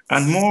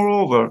 And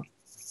moreover,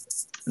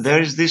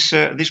 there is this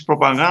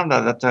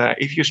propaganda that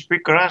if you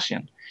speak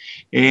Russian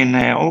in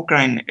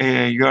Ukraine,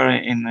 you are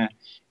in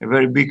a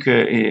very big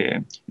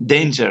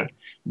danger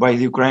by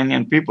the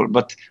Ukrainian people.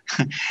 But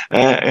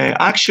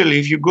actually,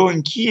 if you go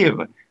in Kiev,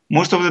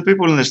 most of the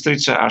people in the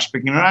streets are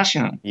speaking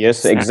Russian.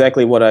 Yes,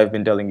 exactly what I've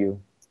been telling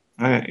you.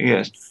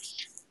 Yes.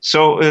 So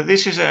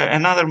this is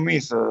another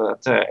myth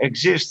that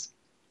exists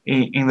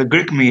in the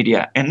Greek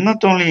media, and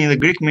not only in the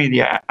Greek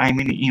media, I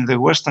mean in the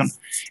Western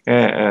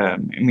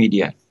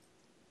media.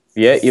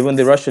 Yeah, even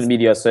the Russian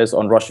media says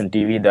on Russian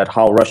TV that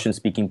how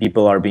Russian-speaking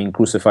people are being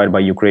crucified by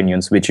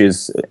Ukrainians, which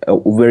is a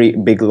very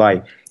big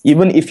lie.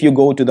 Even if you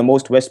go to the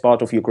most west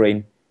part of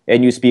Ukraine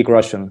and you speak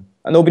Russian,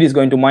 nobody's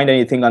going to mind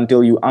anything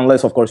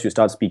unless, of course, you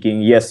start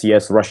speaking yes,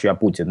 Russia,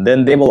 Putin.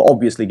 Then they will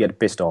obviously get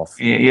pissed off.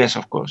 Yes,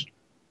 of course.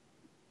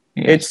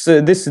 Yes.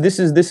 It's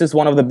this is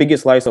one of the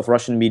biggest lies of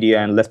Russian media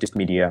and leftist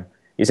media.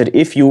 Is that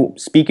if you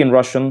speak in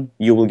Russian,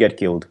 you will get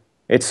killed.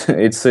 It's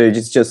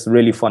just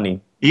really funny.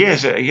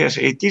 Yes, yes,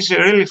 it is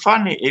really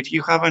funny if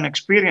you have an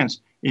experience,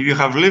 if you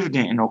have lived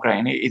in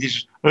Ukraine. It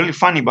is really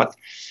funny, but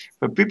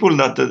for people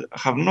that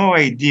have no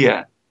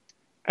idea,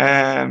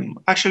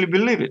 actually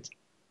believe it.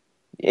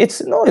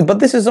 But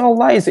this is all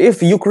lies.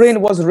 If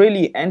Ukraine was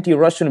really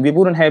anti-Russian, we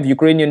wouldn't have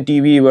Ukrainian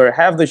TV where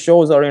half the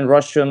shows are in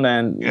Russian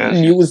and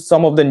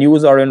some of the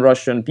news are in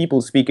Russian.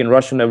 People speak in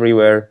Russian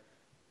everywhere.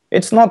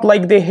 It's not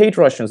like they hate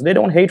Russians. They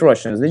don't hate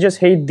Russians. They just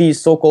hate these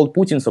so-called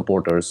Putin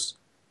supporters.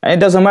 And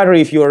it doesn't matter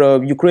if you're a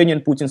Ukrainian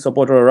Putin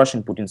supporter or a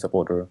Russian Putin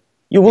supporter.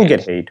 You will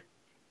get hate.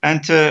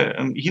 And,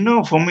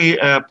 for me,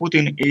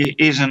 Putin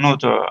is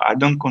not, I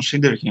don't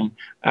consider him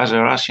as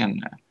a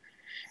Russian.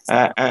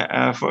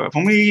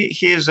 For me,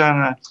 he is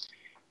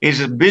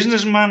a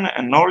businessman,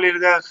 an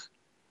oligarch.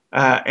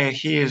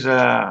 He is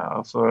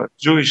of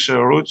Jewish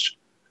roots.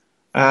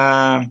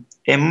 A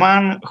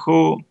man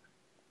who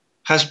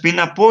has been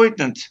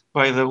appointed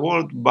by the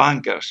world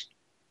bankers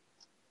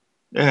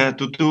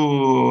to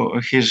do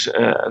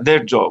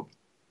their job.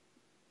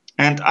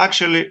 And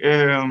actually,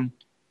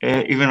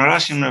 even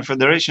Russian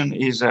Federation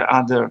is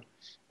under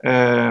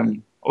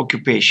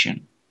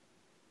occupation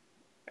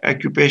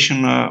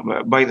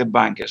by the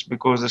bankers,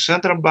 because the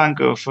central bank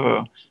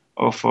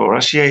of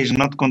Russia is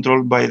not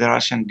controlled by the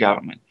Russian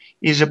government.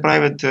 It's a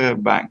private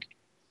bank,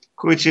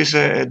 which is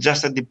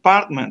just a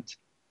department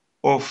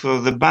of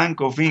the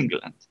Bank of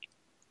England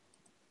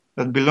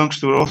that belongs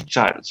to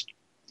Rothschilds.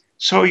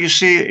 So you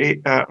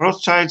see,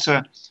 Rothschilds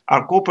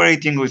are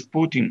cooperating with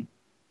Putin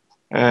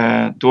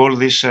to all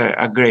this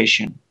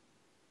aggression.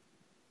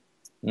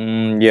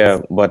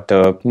 Yeah, but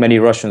many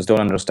Russians don't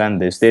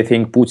understand this. They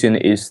think Putin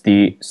is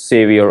the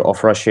savior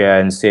of Russia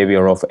and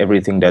savior of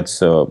everything that's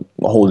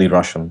wholly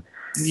Russian.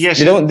 Yes,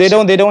 they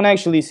don't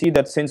actually see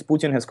that since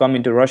Putin has come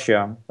into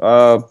Russia,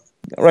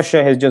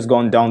 Russia has just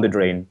gone down the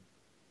drain.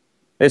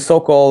 This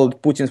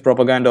so-called Putin's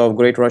propaganda of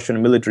great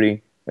Russian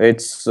military,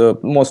 it's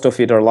most of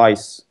it are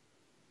lies.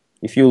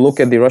 If you look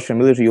at the Russian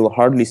military, you'll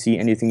hardly see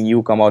anything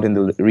new come out in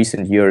the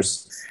recent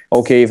years.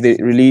 Okay, if they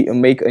really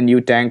make a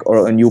new tank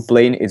or a new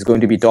plane, it's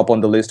going to be top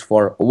on the list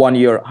for 1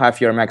 year,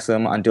 half year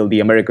maximum, until the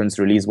Americans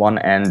release one,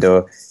 and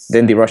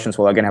then the Russians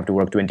will again have to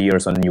work 20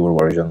 years on a newer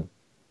version.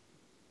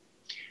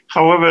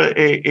 However,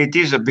 it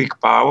is a big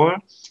power,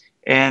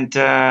 and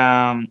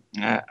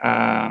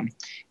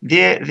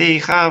they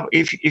have,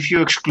 if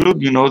you exclude,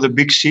 the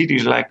big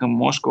cities like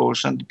Moscow or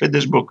St.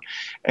 Petersburg,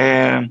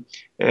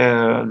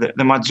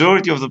 the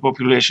majority of the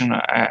population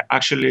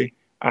actually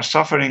are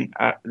suffering.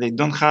 They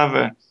don't have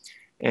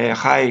a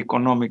high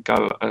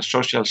economical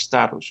social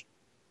status.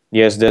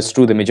 Yes, that's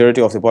true. The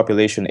majority of the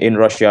population in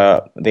Russia,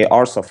 they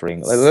are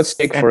suffering. Let's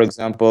take, And for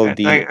example,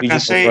 the I can region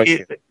of say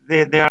Russia.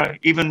 they are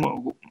even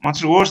much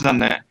worse than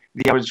the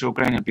average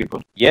Ukrainian people.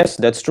 Yes,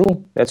 that's true.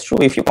 That's true.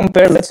 If you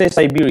compare, let's say,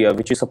 Siberia,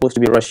 which is supposed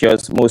to be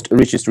Russia's most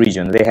richest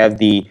region, they have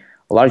the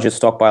largest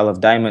stockpile of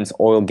diamonds,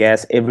 oil, gas,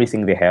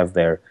 everything they have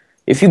there.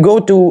 If you go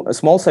to a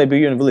small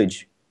Siberian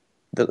village,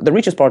 the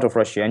richest part of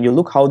Russia, and you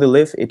look how they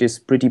live, it is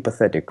pretty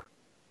pathetic.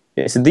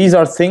 Yes, these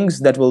are things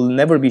that will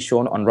never be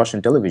shown on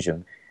Russian television.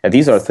 And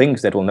these are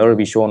things that will never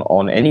be shown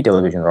on any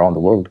television around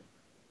the world.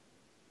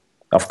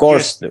 Of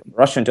course, Yes, the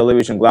Russian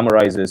television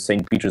glamorizes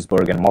St.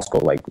 Petersburg and Moscow,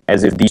 like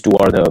as if these two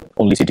are the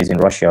only cities in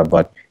Russia.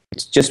 But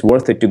it's just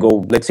worth it to go,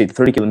 let's say,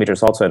 30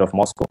 kilometers outside of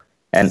Moscow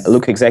and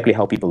look exactly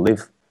how people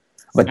live.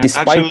 But and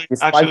despite the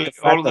all fact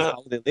of the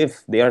how they live,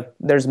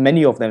 there's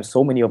many of them,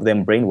 so many of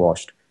them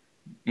brainwashed.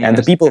 And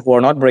the yes. people who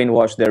are not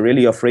brainwashed, they're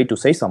really afraid to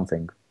say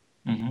something.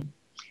 Mhm.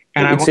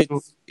 And I It's want to,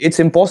 it's it's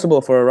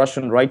impossible for a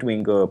Russian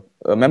right-wing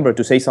member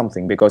to say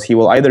something because he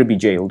will either be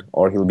jailed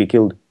or he'll be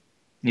killed.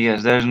 yes,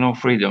 there is no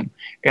freedom.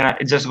 And I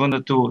just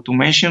wanted to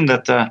mention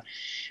that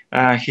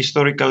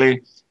historically,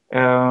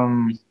 um,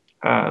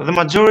 the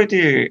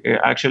majority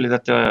actually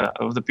that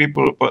of the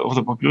people of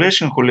the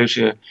population who lives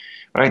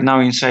right now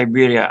in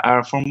Siberia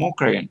are from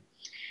Ukraine.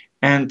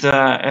 And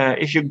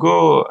if you go,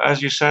 as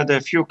you said,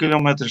 a few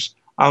kilometers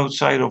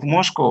outside of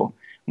Moscow,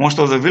 most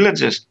of the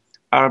villages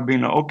are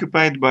being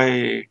occupied by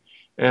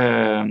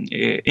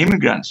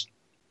immigrants.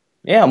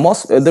 Yeah,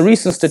 the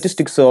recent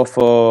statistics of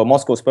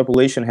Moscow's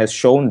population has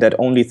shown that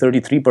only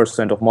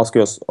 33% of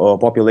Moscow's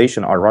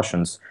population are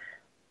Russians.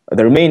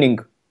 The remaining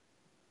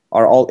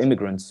are all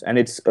immigrants, and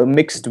it's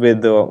mixed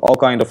with all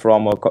kind of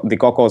from the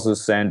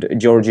Caucasus and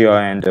Georgia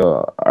and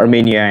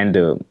Armenia and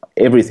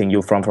everything.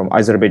 You from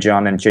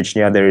Azerbaijan and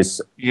Chechnya. There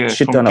is Yes,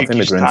 shit from ton of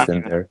immigrants Kyrgyzstan, in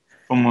even there.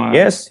 from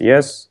Yes,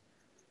 yes.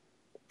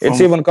 It's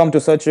from even come to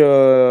such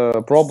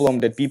a problem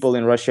that people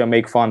in Russia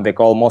make fun. They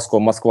call Moscow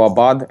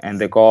Moskvabad, and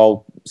they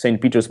call St.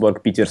 Petersburg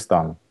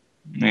Peterstan.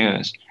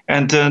 yes.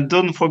 And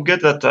don't forget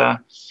that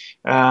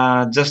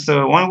just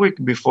 1 week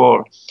before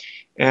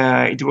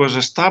it was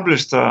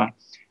established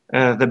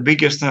the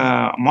biggest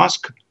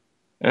mosque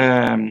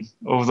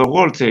of the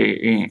world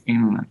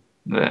in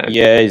the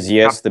Yes,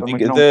 yes.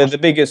 capital,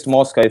 The biggest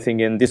mosque I think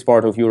in this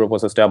part of Europe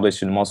was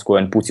established in Moscow,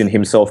 and Putin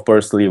himself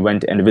personally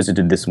went and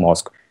visited this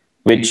mosque,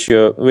 which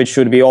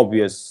should be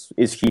obvious.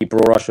 Is he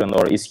pro-Russian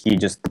or is he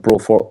just pro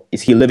for?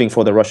 Is he living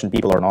for the Russian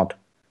people or not?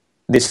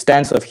 This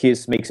stance of his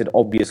makes it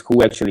obvious who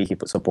actually he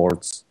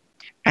supports.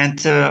 And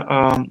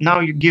now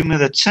you give me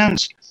the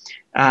chance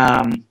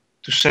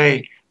to say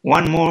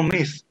one more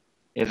myth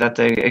that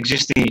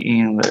exists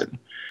in the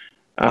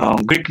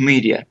Greek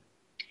media.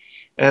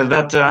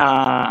 That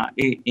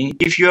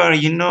if you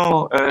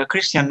are,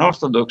 Christian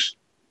Orthodox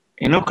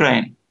in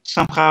Ukraine,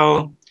 somehow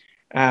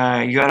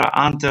you are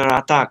under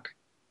attack.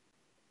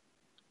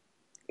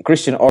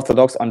 Christian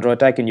Orthodox under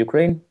attack in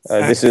Ukraine.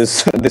 This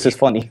is this is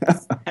funny.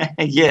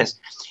 Yes,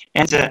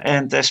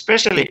 and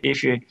especially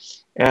if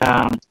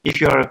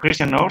you are a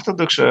Christian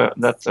Orthodox, um,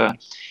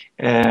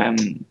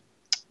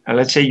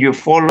 let's say you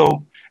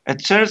follow a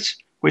church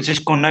which is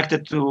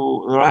connected to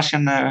the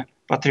Russian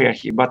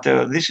Patriarchy, but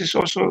this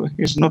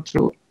is not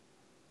true.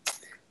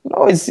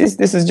 No,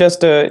 this is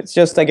just it's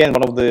just again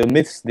one of the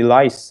myths, the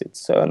lies.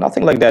 It's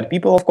nothing like that.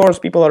 People, of course,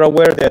 people are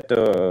aware that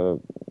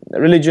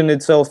religion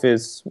itself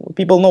is.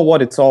 People know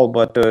what it's all,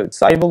 but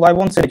I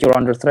won't say that you're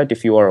under threat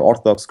if you are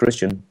Orthodox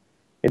Christian.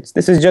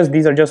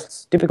 These are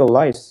just typical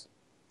lies.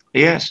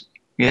 Yes,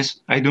 yes,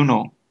 I do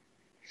know.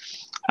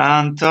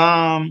 And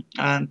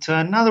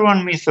another one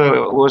myth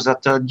was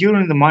that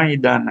during the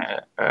Maidan,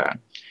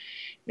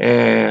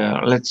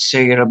 let's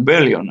say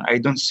rebellion. I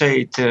don't say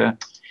it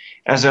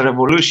as a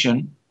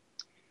revolution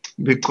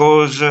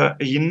because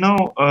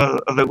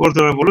the word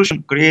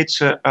revolution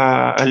creates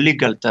a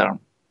legal term,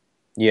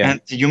 Yeah.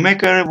 and you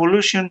make a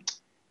revolution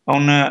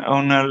on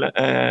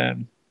a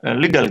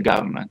legal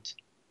government.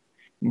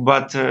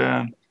 But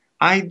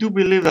I do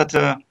believe that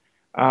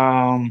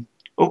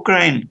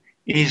Ukraine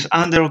is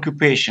under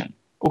occupation.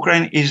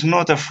 Ukraine is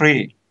not a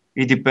free,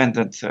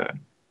 independent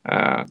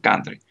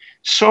country.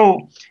 So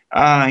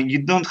you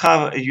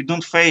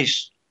don't face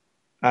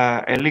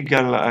a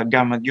legal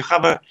government. You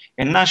have a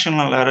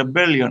national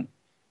rebellion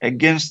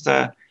against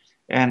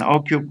an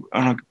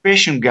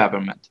occupation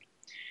government.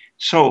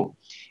 So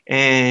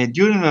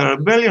during the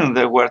rebellion,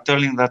 they were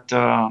telling that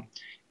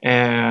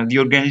the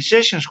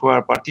organizations who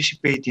are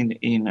participating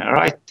in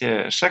right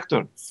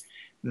sector,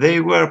 they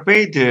were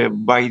paid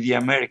by the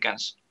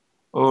Americans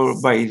or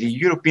by the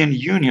European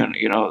Union,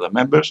 the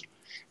members,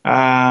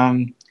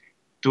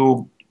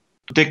 to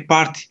take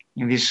part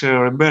in this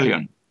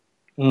rebellion.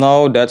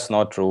 No, that's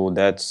not true.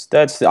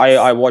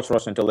 I watch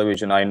Russian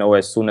television. I know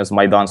as soon as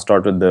Maidan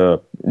started,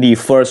 the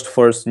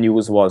first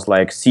news was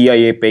like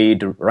CIA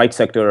paid right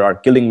sector are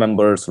killing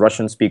members,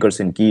 Russian speakers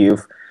in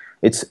Kiev.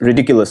 It's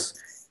ridiculous.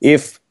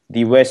 If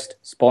the West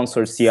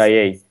sponsored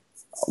CIA,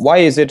 Why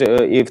is it,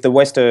 if the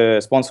West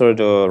sponsored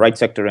right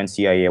sector and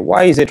CIA,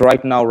 why is it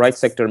right now right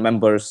sector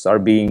members are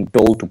being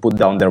told to put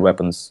down their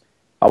weapons?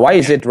 Why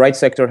is it right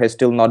sector has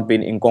still not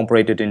been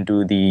incorporated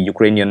into the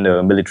Ukrainian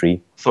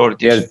military?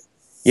 Authorities.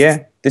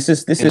 Yeah, this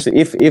is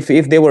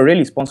if they were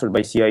really sponsored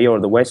by CIA or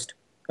the West,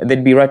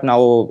 they'd be right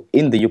now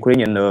in the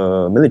Ukrainian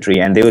military,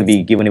 and they would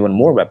be given even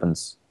more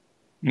weapons.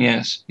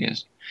 Yes,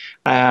 yes.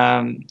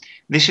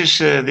 This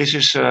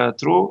is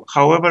true.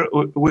 However,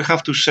 we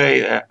have to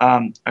say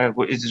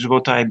it is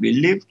what I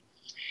believe,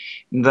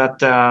 that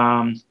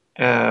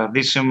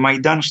this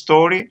Maidan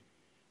story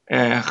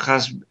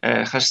has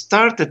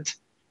started.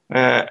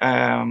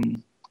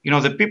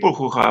 The people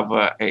who have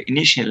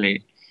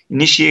initially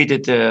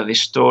initiated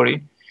this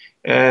story,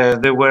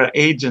 they were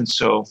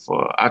agents of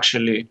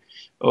actually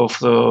of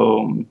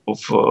the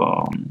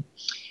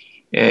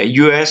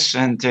U.S.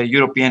 and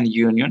European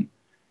Union.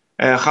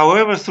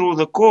 However, through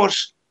the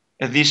course,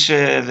 this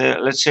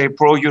let's say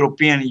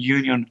pro-European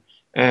Union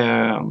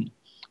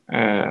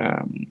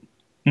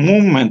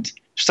movement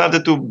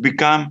started to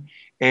become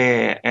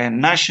a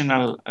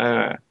national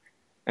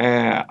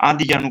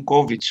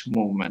anti-Yanukovych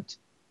movement,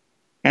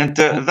 and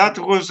that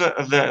was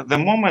the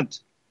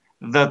moment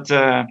that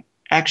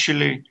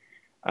actually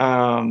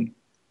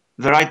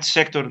the right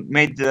sector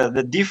made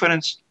the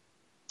difference,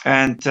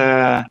 and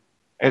a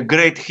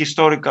great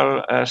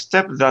historical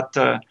step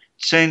that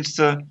changed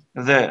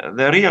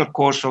the real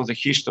course of the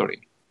history.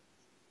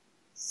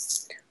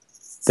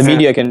 The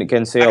media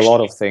can say a lot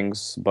of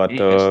things, but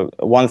yes.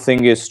 One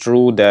thing is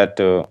true that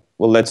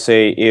well, let's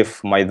say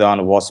if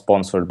Maidan was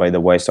sponsored by the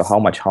West, so how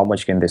much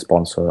can they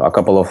sponsor? A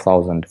couple of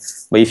thousand.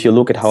 But if you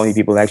look at how many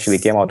people actually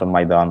came out on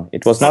Maidan,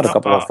 it was not a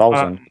couple of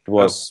thousand. It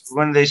was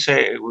when they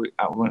say when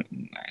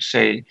I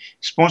say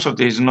sponsored,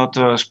 is not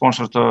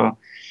sponsored.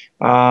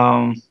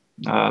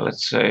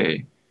 Let's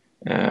say.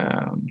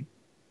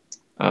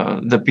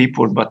 The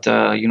people, but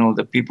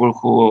the people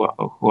who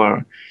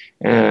are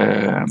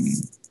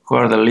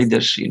the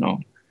leaders,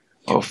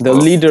 of the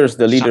leaders.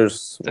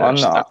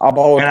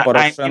 About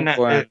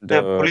Poroshenko and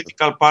the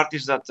political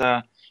parties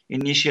that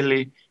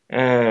initially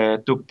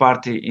took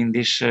part in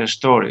this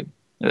story,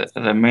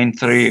 the main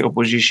three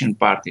opposition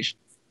parties.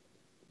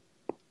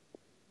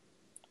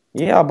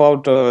 Yeah,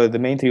 about the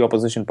main three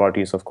opposition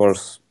parties, of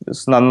course,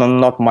 it's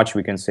not much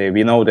we can say.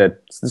 We know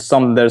that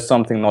there's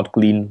something not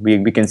clean.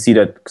 We can see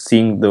that,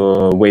 seeing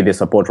the way they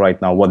support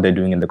right now, what they're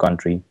doing in the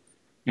country.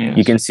 Yes.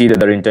 You can see that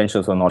their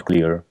intentions are not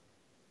clear.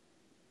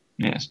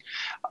 Yes.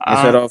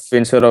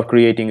 Instead of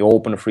creating an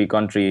open, free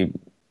country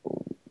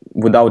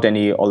without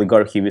any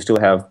oligarchy, we still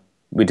have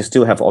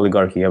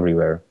oligarchy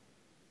everywhere.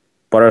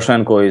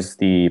 Poroshenko is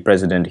the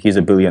president. He's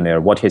a billionaire.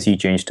 What has he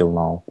changed till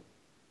now?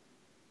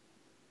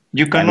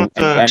 You cannot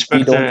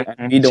expect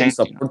we don't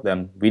support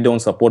them. We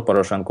don't support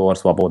Poroshenko or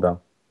Svoboda.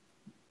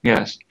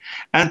 Yes,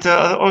 and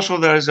also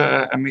there is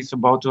a myth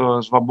about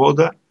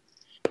Svoboda.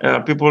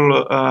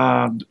 People,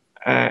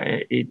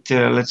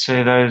 let's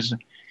say there's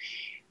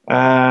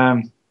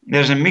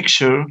a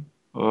mixture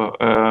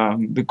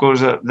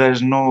because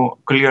there's no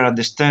clear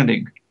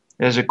understanding.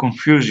 There's a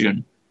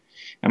confusion,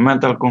 a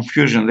mental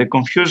confusion. They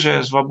confuse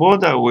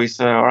Svoboda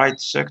with right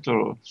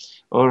sector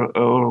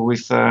or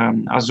with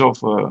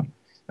Azov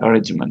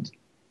regiment.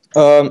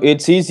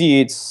 It's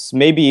easy.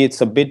 Maybe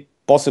it's a bit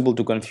possible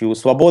to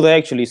confuse. Svoboda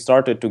actually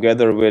started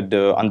together with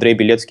Andrei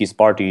Beletsky's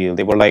party.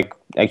 They were like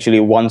actually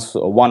once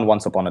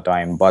upon a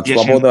time, but yes,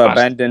 Svoboda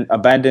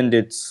abandoned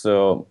its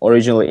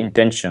original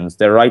intentions.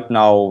 They're right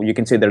now, you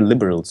can say they're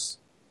liberals.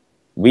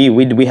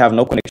 We have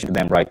no connection to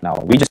them right now.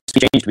 We just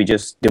changed. We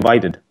just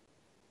divided.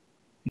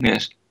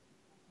 Yes.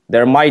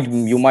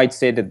 You might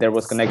say that there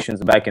was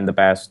connections back in the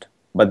past,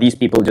 but these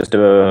people just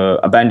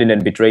abandoned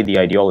and betrayed the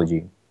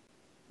ideology.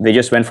 They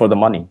just went for the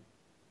money.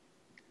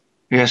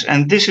 Yes,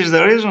 and this is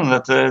the reason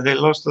that they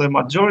lost the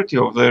majority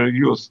of their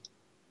youth.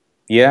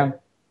 Yeah.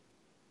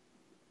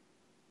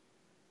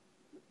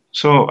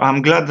 So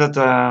I'm glad that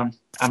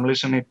I'm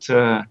listening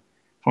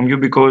from you,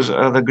 because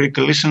the Greek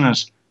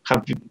listeners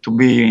have to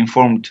be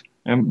informed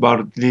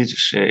about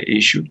this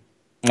issue.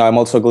 I'm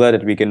also glad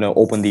that we can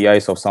open the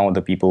eyes of some of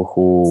the people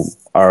who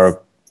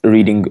are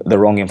reading the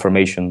wrong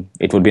information.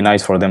 It would be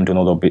nice for them to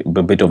know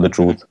the bit of the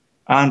truth.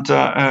 And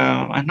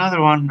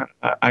another one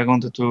I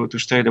wanted to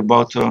state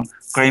about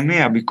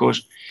Crimea,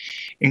 because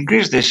in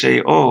Greece they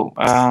say,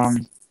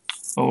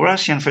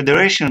 Russian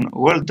Federation,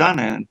 well done,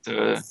 and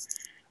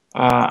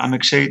I'm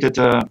excited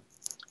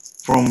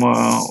from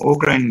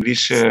Ukraine,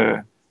 this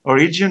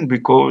region,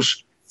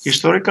 because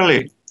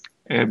historically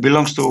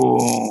belongs to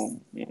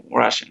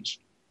Russians.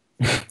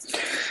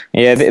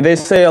 Yeah, they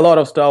say a lot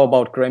of stuff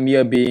about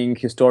Crimea being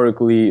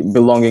historically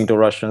belonging to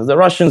Russians. The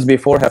Russians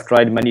before have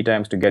tried many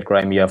times to get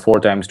Crimea,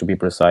 4 times to be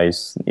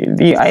precise.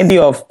 The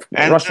idea of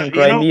Russian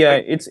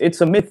Crimea,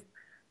 it's a myth.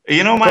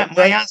 You know, my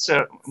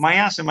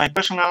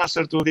personal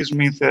answer to this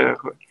myth,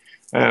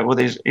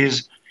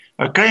 is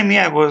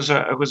Crimea was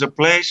a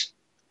place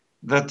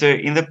that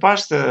in the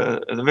past,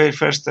 the very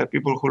first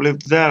people who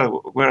lived there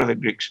were the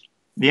Greeks.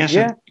 the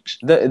ancient Yeah, Greeks.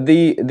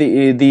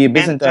 the And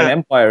Byzantine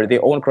Empire, they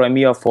owned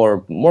Crimea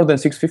for more than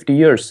 650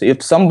 years.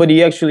 If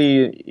somebody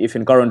actually, if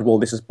in current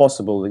world this is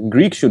possible,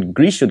 Greece should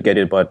get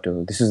it, but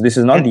this is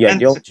not and the and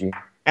ideology.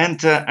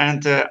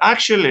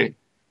 actually,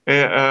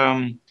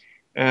 um,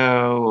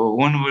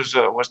 one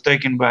was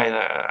taken by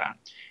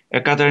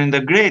Catherine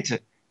the Great,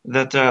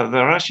 that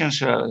the Russians,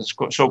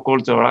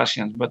 so-called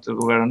Russians, but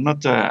were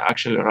not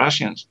actually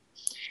Russians,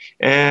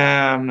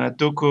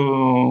 took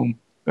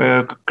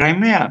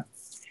Crimea.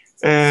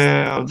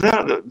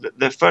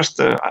 The first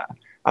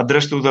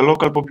address to the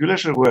local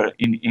population were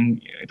in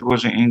it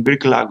was in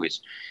Greek language.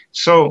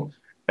 So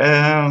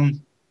and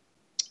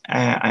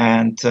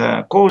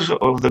cause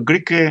of the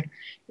Greek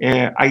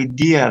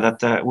idea that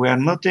we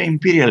are not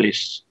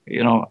imperialists,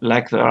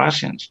 like the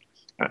Russians,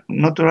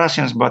 not the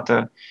Russians, but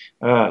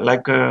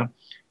like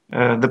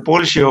the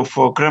policy of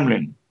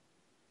Kremlin.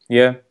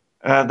 Yeah,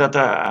 That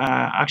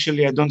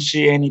actually I don't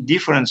see any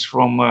difference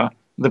from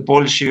the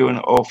policy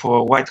of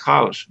White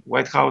House.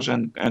 White House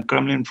and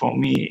Kremlin for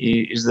me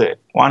is the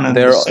one and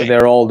the same.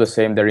 they're all the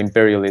same. They're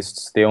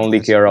imperialists. They only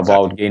Yes, care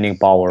exactly. about gaining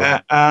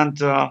power. And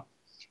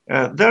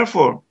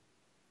therefore,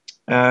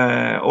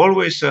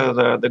 always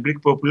the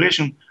Greek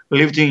population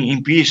lived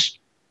in peace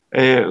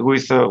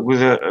with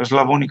the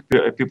Slavonic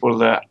people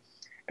there,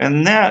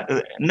 and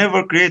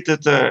never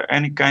created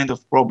any kind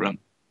of problem.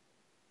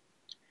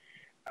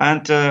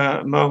 And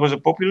there was a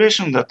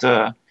population that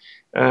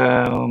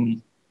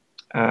um,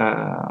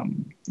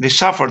 they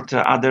suffered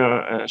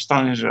under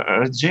Stalin's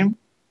regime,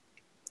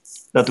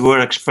 that were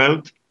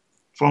expelled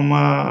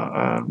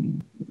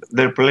from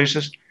their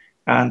places,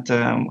 and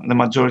the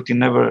majority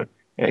never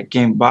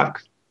came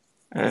back,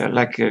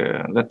 like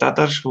the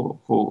Tatars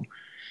who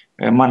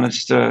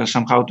managed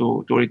somehow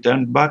to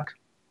return back.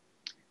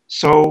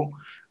 So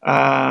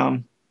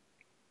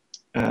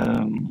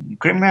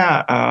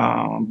Crimea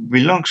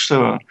belongs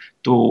to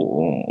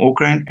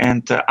Ukraine,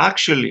 and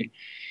actually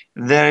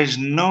there is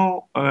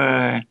no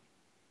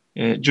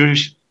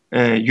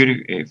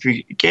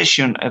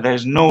jurisdiction, there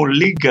is no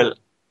legal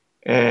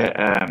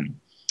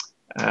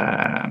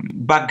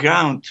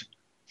background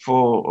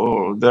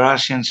for the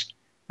Russians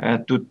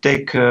to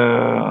take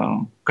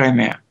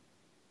Crimea.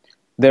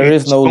 There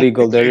is It's no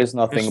legal, there completely is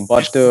nothing. it's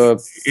But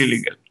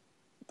illegal.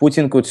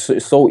 Putin could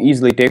so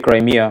easily take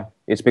Crimea.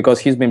 It's because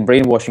he's been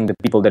brainwashing the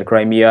people that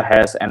Crimea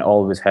has and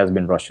always has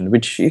been Russian,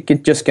 which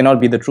it just cannot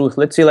be the truth.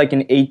 Let's say, like in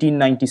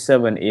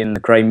 1897 in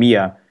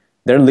Crimea,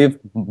 there lived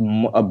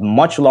a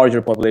much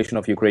larger population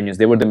of Ukrainians.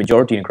 They were the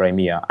majority in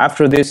Crimea.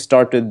 After this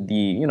started,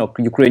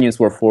 Ukrainians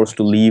were forced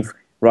to leave.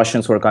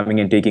 Russians were coming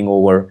and taking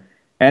over.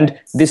 And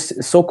this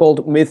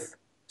so-called myth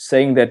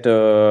saying that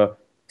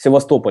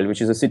Sevastopol,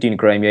 which is a city in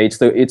Crimea, it's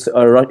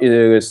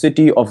a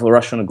city of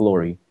Russian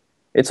glory.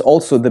 It's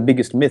also the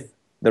biggest myth.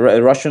 The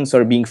Russians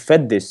are being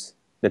fed this,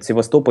 that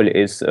Sevastopol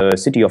is a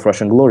city of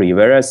Russian glory,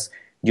 whereas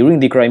during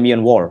the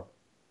Crimean War,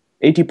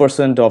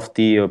 80% of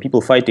the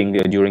people fighting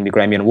during the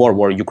Crimean War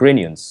were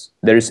Ukrainians.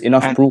 There is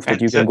enough proof that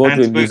you can go to a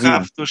And we museum.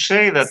 have to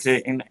say that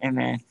in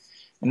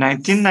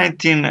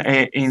 1919,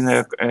 in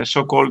the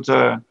so-called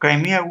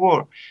Crimea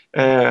War,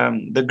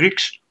 the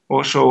Greeks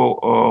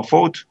also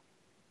fought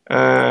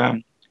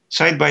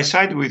side by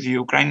side with the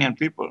Ukrainian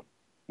people.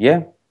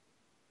 Yeah.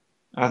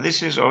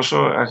 This is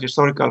also a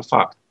historical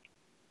fact.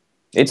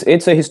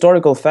 It's a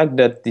historical fact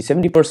that the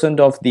 70%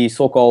 of the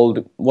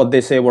so-called, what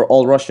they say were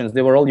all Russians,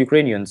 they were all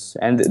Ukrainians.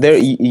 And there,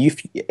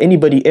 if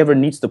anybody ever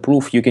needs the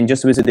proof, you can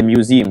just visit the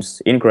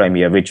museums in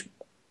Crimea, which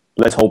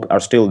let's hope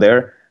are still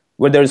there,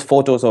 where there's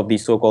photos of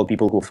these so-called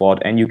people who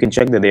fought, and you can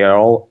check that they are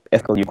all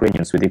ethnic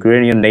Ukrainians with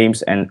Ukrainian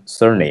names and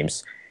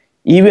surnames.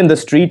 Even the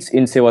streets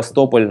in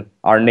Sevastopol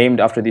are named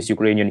after these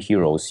Ukrainian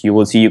heroes. You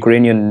will see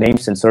Ukrainian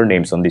names and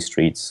surnames on these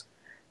streets.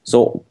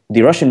 So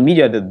the Russian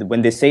media,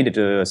 when they say that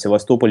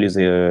Sevastopol is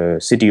a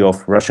city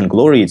of Russian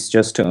glory, it's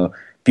just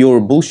pure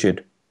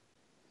bullshit.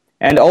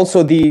 And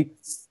also the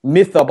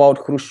myth about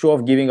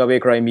Khrushchev giving away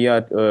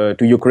Crimea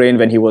to Ukraine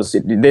when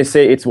they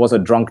say it was a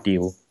drunk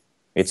deal.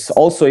 It's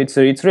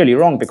really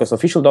wrong, because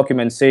official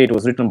documents say it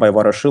was written by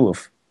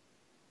Voroshilov.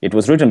 It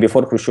was written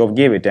before Khrushchev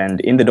gave it,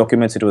 and in the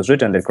documents it was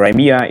written that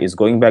Crimea is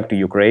going back to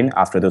Ukraine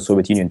after the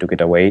Soviet Union took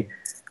it away,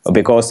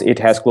 because it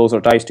has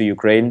closer ties to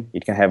Ukraine.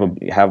 It can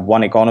have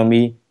one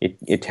economy.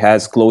 It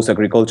has close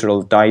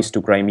agricultural ties to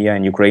Crimea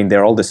and Ukraine.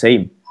 They're all the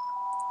same.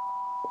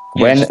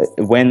 Yes.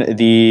 When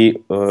the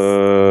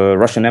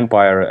Russian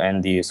Empire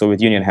and the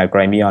Soviet Union had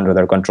Crimea under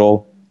their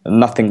control,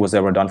 nothing was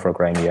ever done for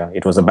Crimea.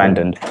 It was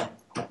abandoned.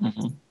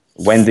 Mm-hmm.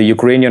 When the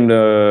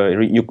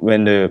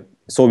when the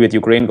Soviet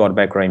Ukraine got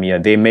back Crimea,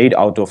 they made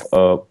out of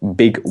a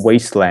big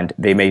wasteland,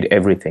 they made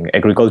everything.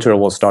 Agriculture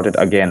was started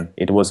again.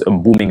 It was a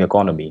booming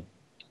economy.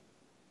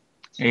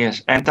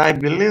 Yes, and I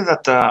believe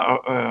that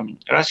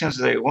Russians,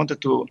 they wanted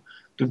to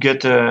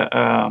get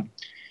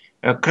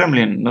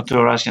Kremlin, not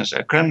the Russians.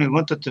 Kremlin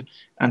wanted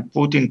and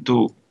Putin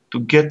to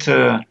get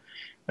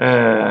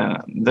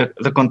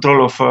the control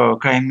of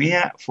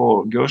Crimea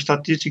for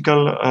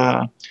geostrategical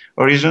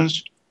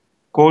reasons,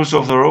 because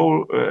of the role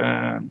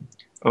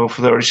of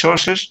the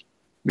resources,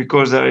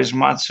 because there is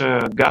much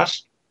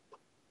gas.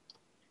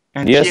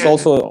 And yes,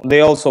 also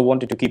they also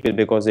wanted to keep it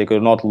because they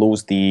could not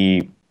lose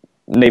the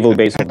naval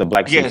base of the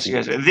Black Sea. Yes,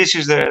 yes. This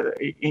is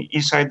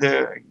inside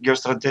the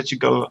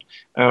geostrategical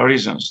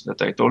reasons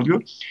that I told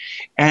you,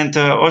 and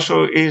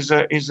also is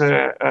a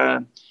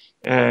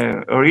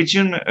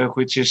region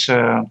which is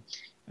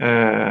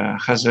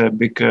has a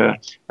big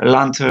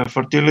land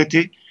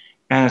fertility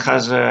and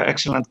has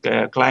excellent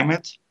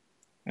climate,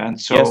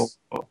 and so yes.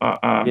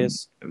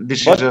 Yes.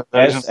 This but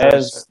is the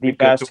as the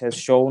past has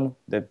shown,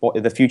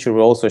 the future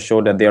will also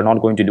show that they are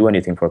not going to do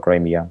anything for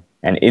Crimea.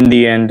 And in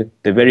the end,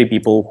 the very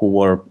people who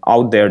were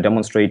out there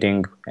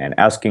demonstrating and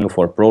asking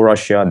for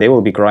pro-Russia, they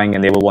will be crying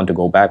and they will want to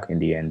go back in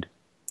the end.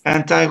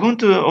 And I want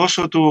to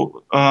also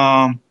to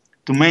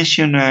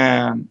mention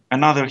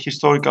another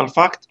historical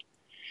fact.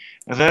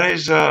 There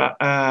is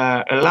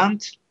a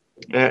land,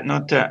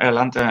 not a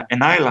land,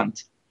 an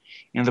island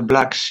in the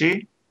Black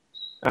Sea.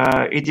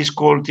 It is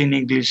called in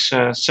English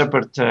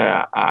Separate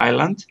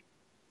Island.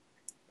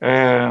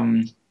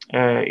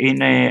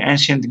 In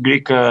ancient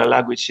Greek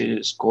language,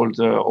 is called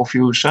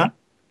Ophiusa.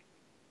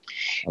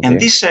 Okay. And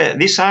this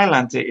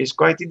island is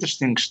quite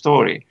interesting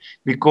story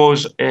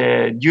because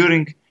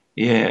during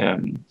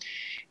when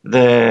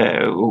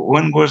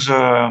was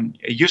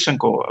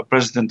Yushchenko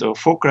president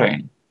of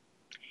Ukraine,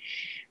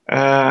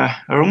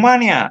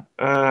 Romania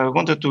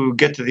wanted to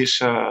get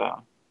this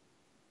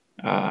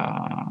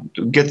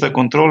to get the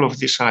control of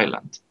this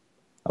island.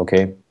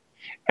 Okay.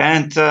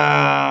 And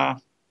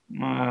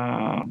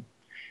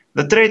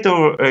the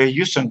traitor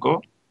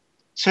Yushchenko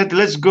said,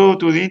 "Let's go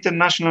to the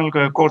international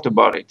court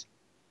about it,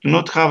 to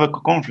not have a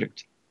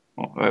conflict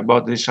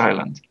about this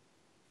island."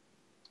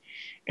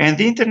 And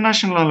the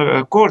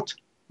international court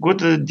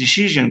got a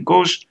decision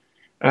because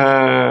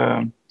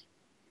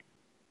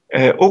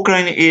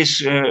Ukraine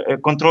is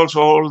controls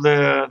all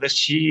the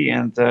sea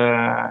and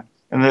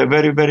the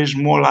very, very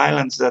small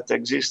islands that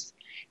exist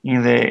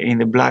in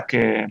the Black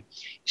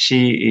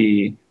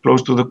Sea,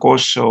 close to the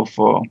coast of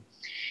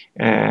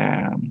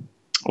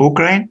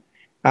Ukraine.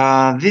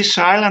 This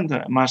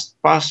island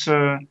must pass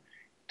to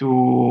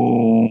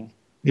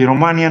the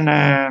Romanian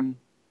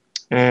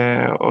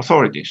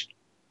authorities.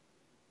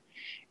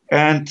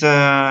 And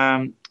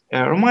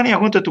Romania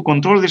wanted to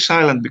control this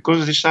island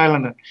because this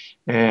island,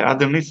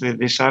 underneath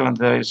this island,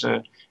 there is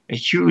a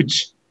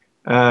huge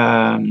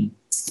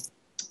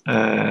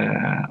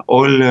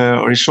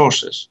oil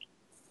resources.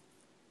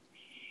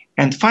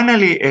 And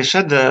finally, it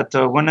said that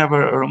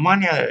whenever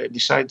Romania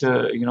decide,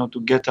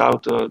 to get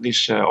out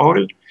this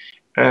oil,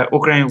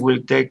 Ukraine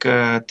will take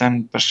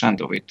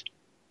 10% of it.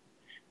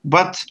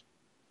 But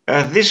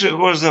this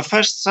was the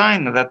first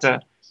sign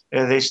that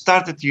they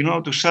started,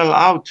 to sell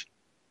out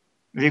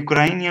the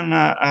Ukrainian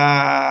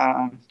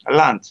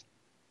land,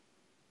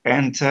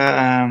 and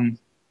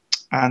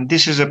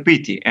this is a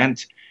pity.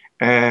 And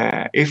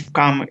if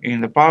come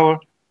in the power,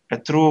 a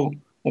true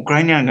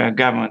Ukrainian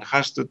government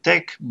has to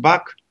take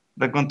back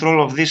the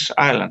control of this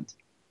island.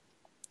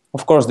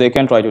 Of course, they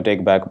can try to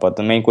take back, but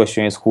the main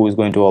question is who is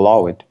going to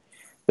allow it.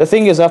 The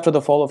thing is, after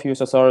the fall of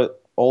USSR,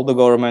 all the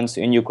governments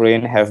in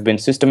Ukraine have been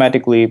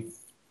systematically,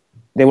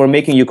 they were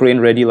making Ukraine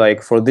ready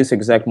like for this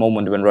exact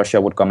moment when Russia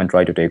would come and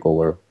try to take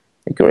over.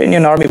 The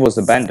Ukrainian army was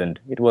abandoned.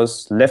 It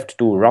was left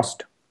to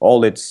rust.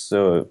 All its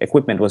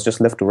equipment was just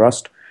left to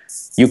rust.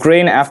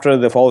 Ukraine, after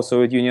the fall of the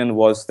Soviet Union,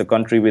 was the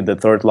country with the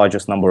third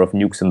largest number of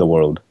nukes in the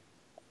world.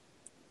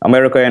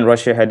 America and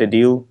Russia had a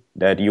deal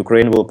that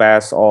Ukraine will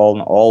pass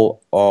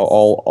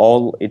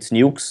all its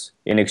nukes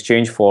in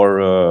exchange for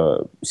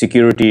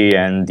security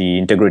and the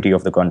integrity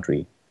of the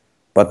country.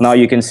 But now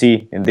you can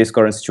see in this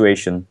current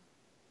situation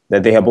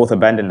that they have both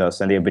abandoned us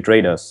and they have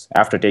betrayed us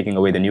after taking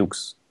away the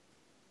nukes.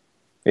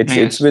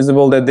 It's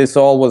visible that this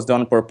all was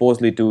done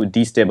purposely to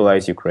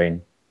destabilize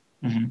Ukraine.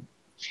 Mm-hmm.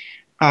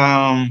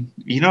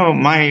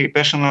 My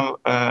personal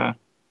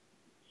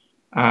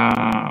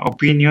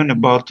opinion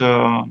about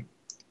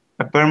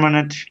a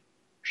permanent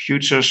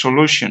future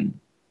solution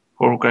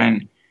for Ukraine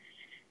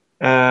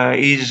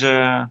is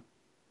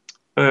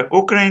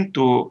Ukraine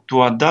to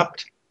adopt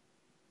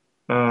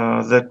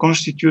the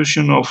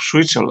Constitution of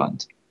Switzerland.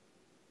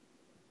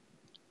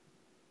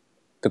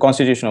 The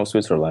Constitution of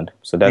Switzerland.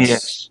 So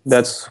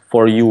that's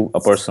for you a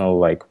personal,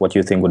 like, what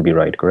you think would be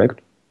right, correct?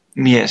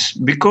 Yes,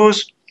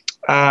 because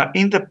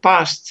in the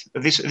past,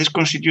 this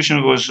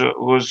constitution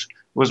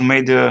was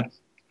made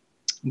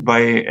by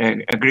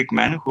a Greek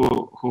man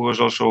who was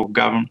also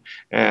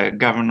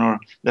governor,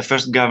 the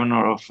first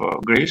governor of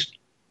Greece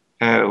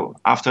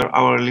after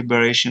our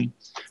liberation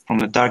from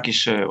the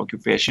Turkish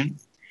occupation.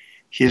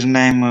 His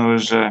name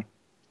was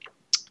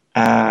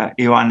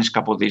Ioannis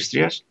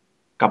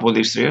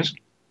Kapodistrias,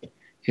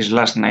 his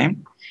last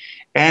name,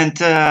 and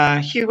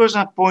he was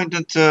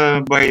appointed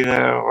by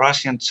the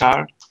Russian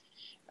Tsar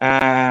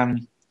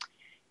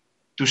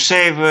to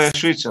save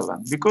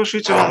Switzerland, because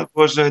Switzerland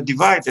was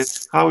divided,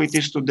 how it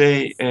is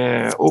today,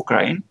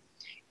 Ukraine,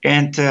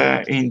 and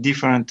in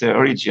different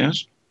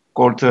regions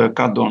called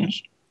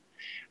cantons,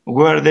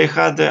 where they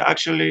had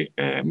actually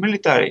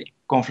military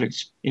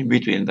conflicts in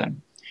between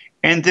them.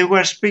 and they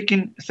were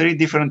speaking 3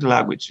 different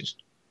languages.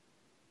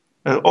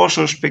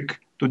 Also speak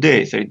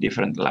today 3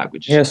 different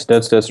languages. Yes,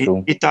 that's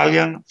true.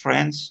 Italian,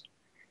 French,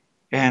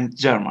 and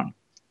German.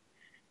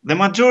 The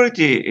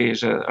majority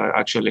is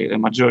actually the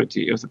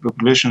majority of the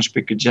population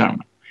speak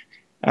German.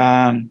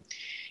 And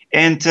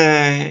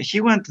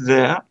he went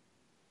there,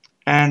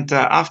 and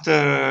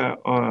after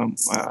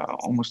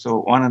almost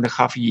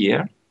 1.5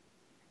 years,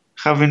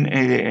 having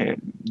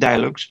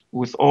dialogues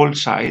with all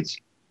sides,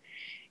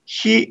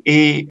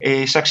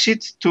 he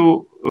succeeded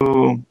to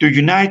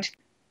unite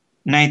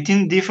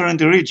 19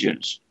 different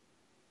regions.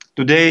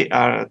 Today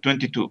are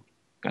 22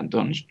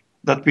 cantons.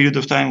 That period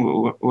of time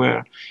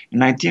were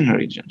 19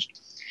 regions,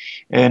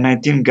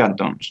 19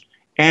 cantons.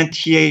 And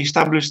he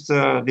established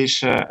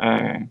this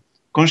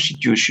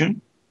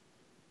constitution,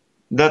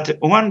 that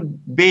one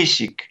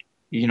basic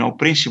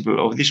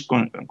principle of this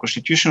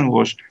constitution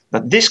was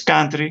that this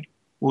country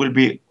will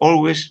be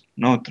always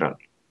neutral.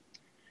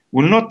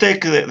 Will not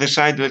take the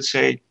side, let's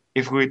say,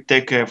 if we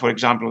take, for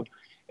example,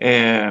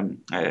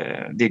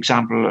 the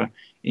example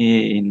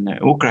in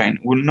Ukraine,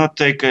 will not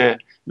take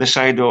the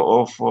side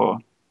of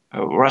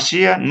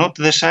Russia, not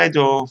the side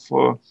of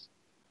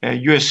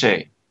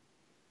USA,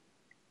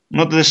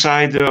 not the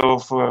side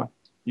of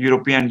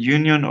European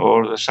Union,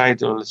 or the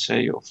side, of, let's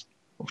say, of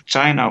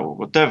China or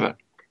whatever.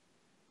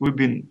 Will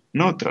be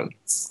neutral.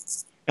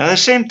 At the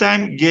same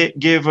time,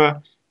 gave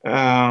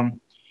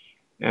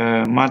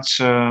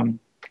much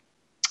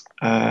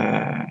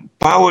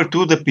power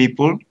to the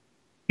people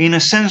in a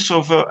sense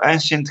of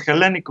ancient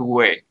Hellenic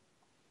way,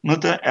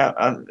 not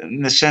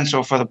in the sense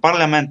of the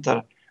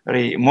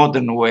parliamentary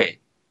modern way.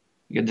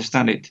 You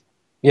understand it?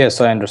 Yes,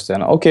 I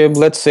understand. Okay,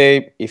 let's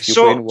say if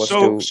Ukraine was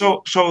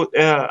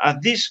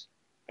this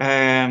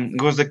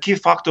was the key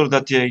factor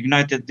that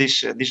united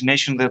this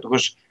nation that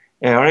was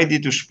ready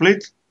to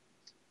split,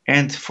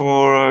 and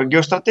for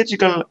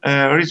geostrategical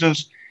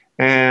reasons,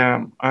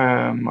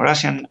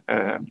 Russian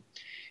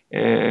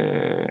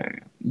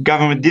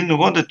government didn't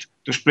want it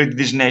to split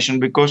this nation,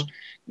 because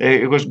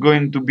it was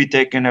going to be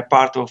taken a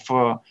part of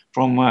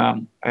from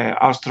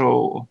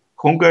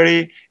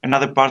Austro-Hungary,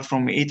 another part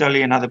from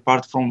Italy, another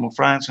part from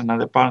France,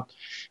 another part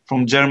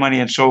from Germany,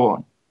 and so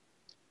on.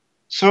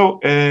 So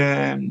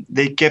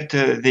they kept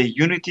the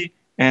unity,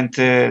 and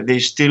they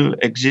still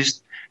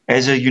exist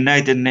as a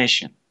united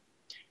nation.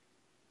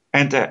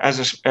 And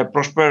as a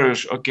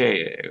prosperous,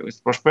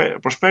 with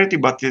prosperity,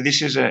 but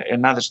this is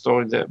another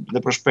story,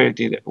 the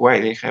prosperity, why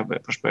they have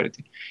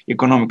prosperity,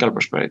 economical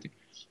prosperity.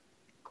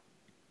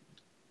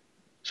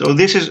 So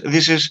this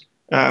is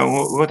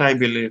what I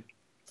believe.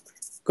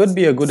 Could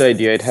be a good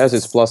idea. It has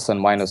its plus and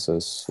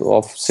minuses.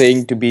 Of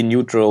saying to be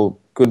neutral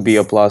could be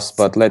a plus,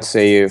 but let's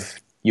say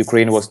if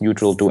Ukraine was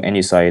neutral to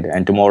any side,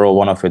 and tomorrow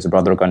one of its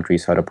brother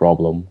countries had a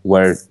problem,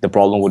 where the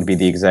problem would be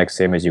the exact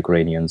same as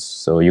Ukrainians.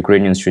 So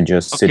Ukrainians should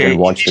just sit and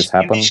watch this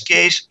happen.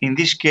 In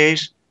this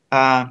case,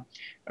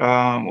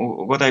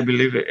 what I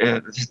believe,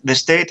 the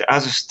state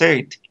as a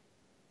state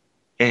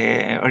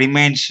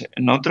remains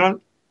neutral,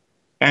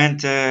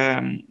 and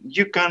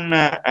you can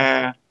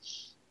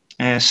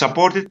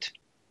support it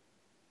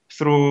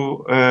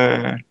through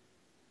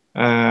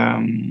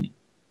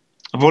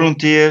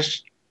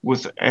volunteers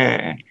with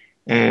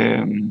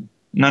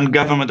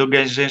non-government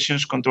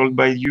organizations controlled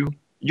by you.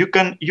 You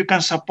can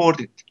support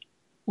it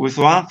with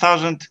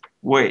 1,000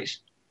 ways.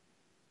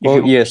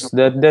 Well, yes,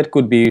 that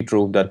could be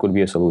true. That could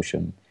be a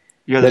solution.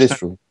 That is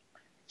true.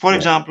 For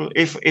example,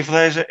 if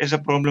there is a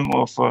problem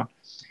of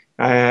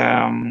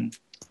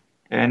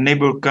a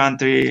neighbor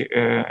country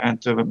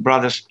and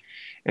brothers,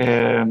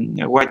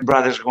 white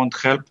brothers won't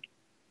help,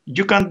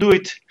 you can do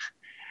it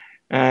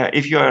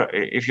if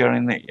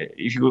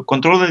you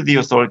control the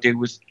authority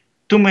with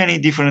too many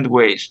different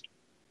ways,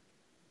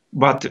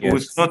 but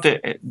with not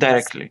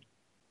directly,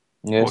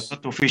 or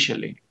not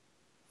officially.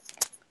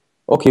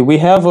 Okay, we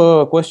have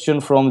a question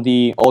from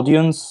the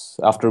audience,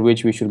 after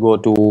which we should go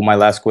to my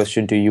last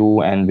question to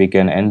you, and we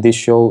can end this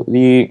show.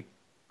 The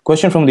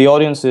question from the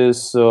audience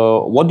is,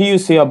 what do you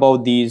say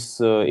about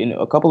these, in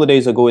a couple of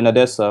days ago in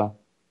Odessa,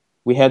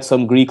 we had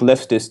some Greek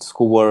leftists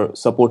who were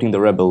supporting the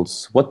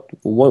rebels.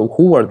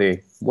 Who were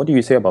they? What do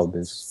you say about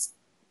this?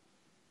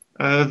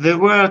 There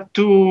were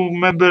 2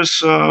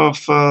 members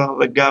of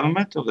the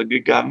government, of the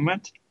Greek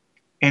government,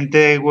 and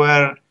they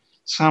were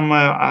some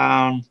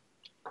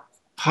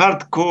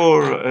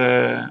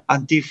hardcore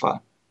Antifa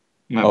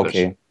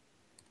members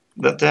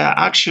that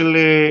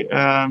actually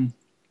are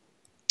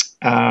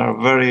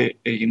very,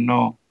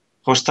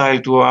 hostile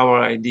to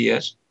our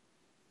ideas,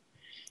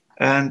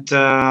 and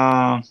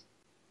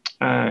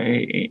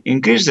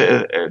in Greece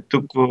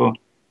took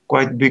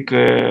quite big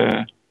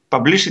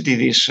publicity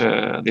this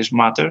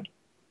matter,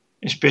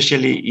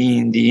 especially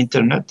in the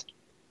internet,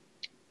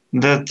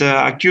 that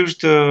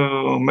accused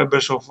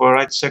members of the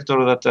right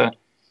sector that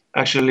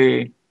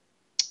actually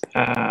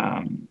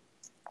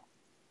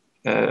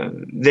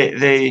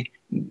they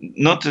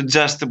not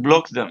just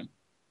blocked them,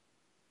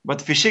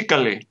 but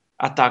physically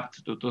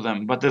attacked to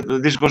them. But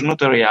this was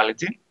not a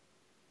reality.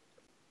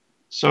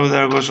 So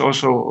there was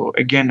also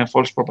again a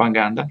false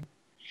propaganda.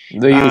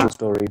 The usual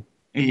story.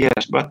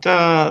 Yes, but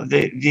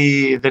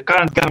the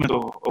current government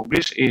of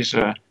Greece is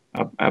a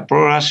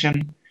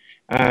pro-Russian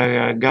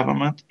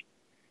government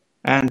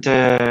and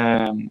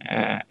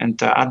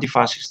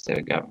anti-fascist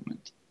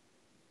government.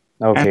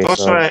 And Okay,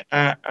 also, so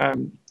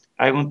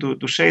I want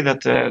to say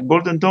that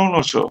Golden Dawn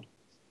also,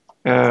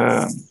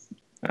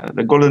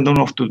 the Golden Dawn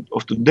of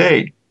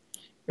today,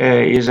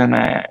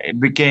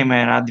 became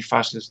an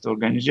anti-fascist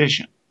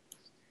organization.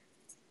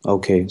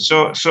 okay.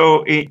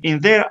 So in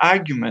their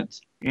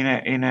argument, in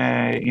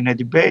a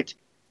debate,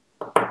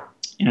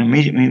 in a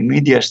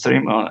media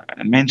stream or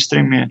a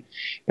mainstream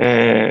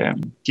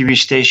TV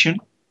station,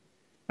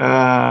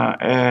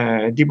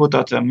 a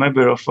deputed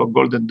member of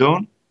Golden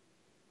Dawn,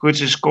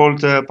 which is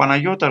called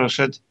Panayotaros,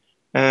 said,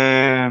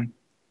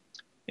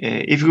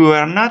 if we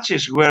were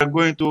Nazis, we are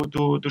going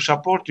to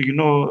support,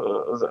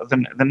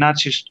 the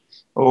Nazis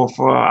of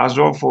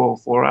Azov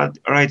for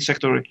right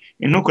sector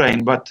in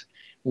Ukraine, but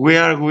we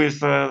are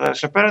with the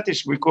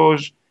separatists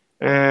because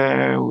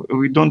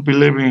we don't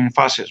believe in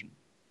fascism.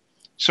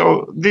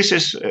 So this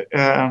is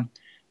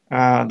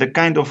the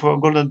kind of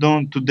Golden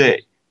Dawn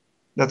today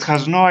that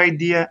has no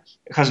idea,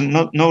 has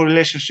no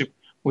relationship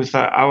with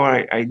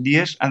our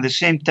ideas, and at the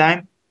same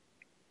time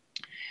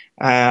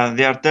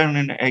they are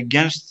turning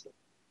against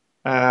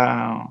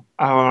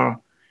our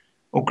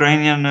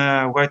Ukrainian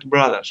white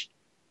brothers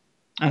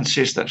and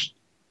sisters.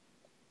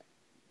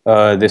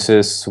 This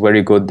is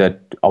very good that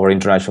our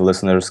international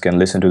listeners can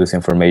listen to this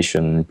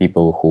information.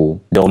 People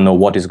who don't know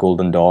what is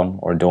Golden Dawn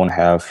or don't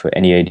have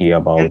any idea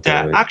about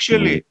And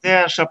actually, they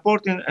are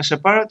supporting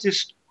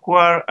separatists who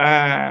are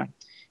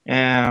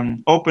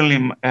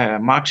openly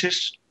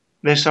Marxists.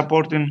 They're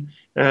supporting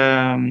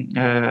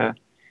the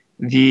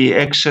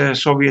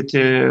ex-Soviet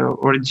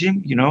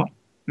regime.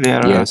 They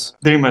are yes.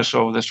 dreamers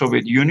of the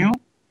Soviet Union.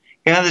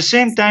 And at the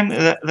same time,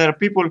 there are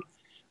people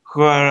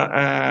who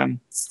are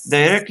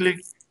directly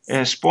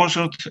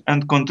sponsored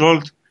and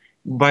controlled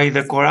by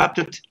the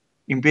corrupted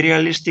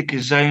imperialistic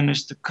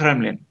Zionist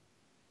Kremlin.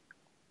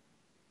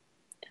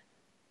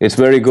 It's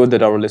very good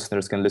that our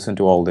listeners can listen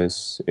to all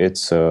this.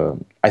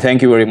 I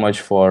thank you very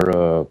much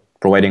for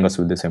providing us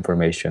with this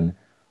information.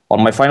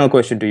 On my final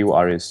question to you,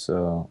 Aris,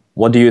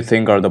 what do you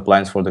think are the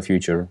plans for the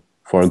future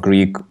for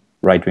Greek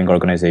right-wing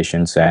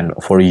organizations and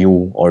for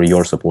you or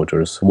your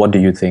supporters? What do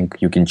you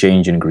think you can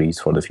change in Greece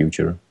for the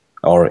future?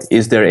 Or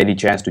is there any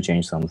chance to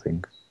change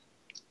something?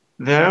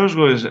 There was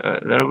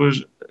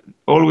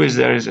always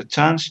there is a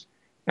chance,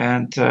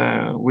 and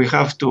we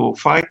have to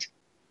fight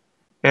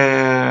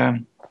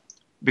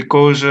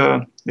because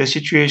the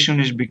situation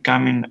is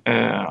becoming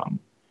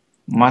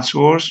much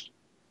worse,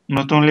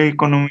 not only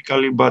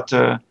economically, but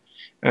the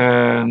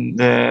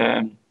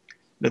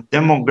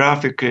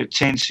demographic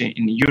change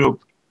in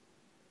Europe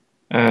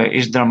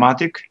is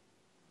dramatic,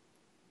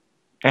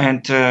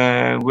 and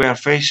we are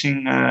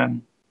facing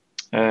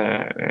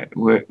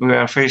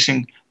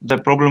the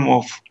problem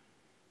of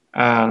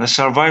the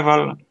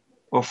survival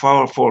of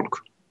our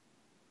folk.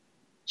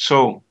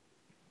 So,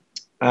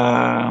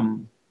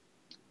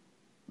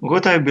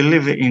 what I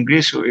believe in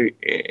Greece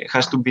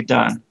has to be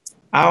done.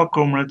 Our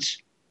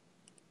comrades,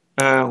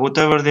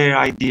 whatever their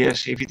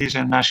ideas, if it is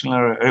a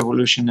national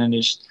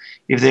revolutionist,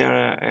 if they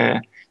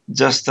are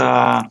just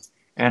a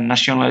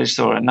nationalist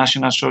or a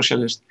national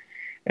socialist,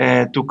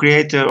 to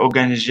create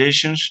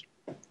organizations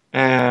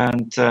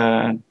and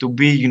to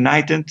be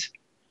united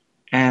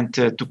and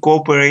to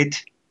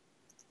cooperate,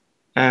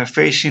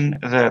 facing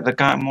the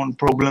common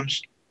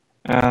problems,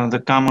 the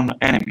common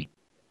enemy.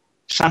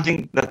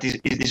 Something that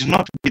is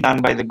not be done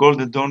by the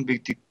Golden Dawn,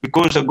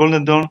 because the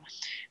Golden Dawn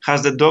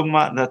has the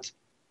dogma that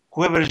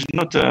whoever is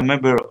not a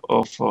member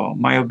of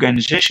my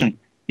organization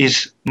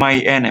is my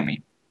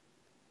enemy.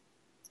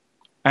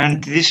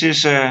 And this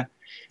is a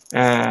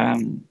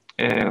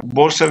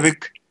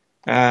Bolshevik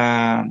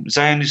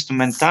Zionist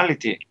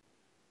mentality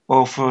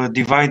of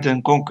divide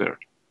and conquer.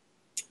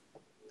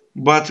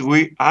 But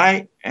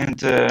I,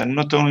 and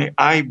not only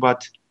I,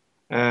 but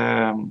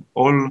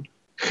all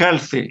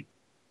healthy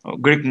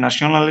Greek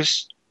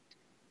nationalists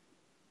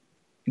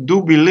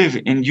do believe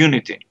in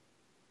unity.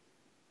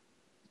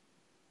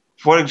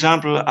 For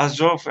example,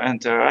 Azov and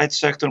the right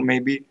sector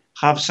maybe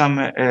have some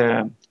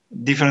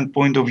different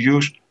point of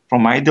views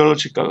from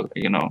ideological,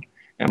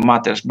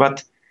 matters,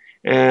 but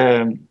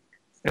they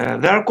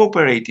are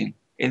cooperating,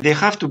 and they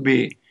have to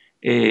be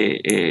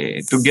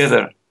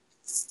together,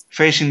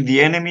 facing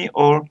the enemy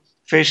or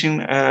facing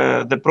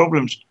the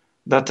problems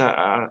that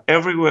are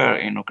everywhere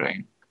in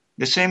Ukraine.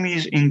 The same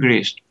is in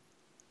Greece.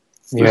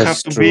 We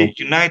have to be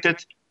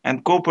united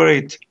and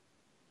cooperate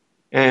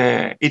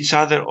each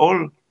other,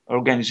 all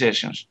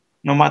organizations,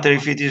 no matter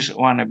if it is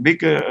a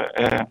big,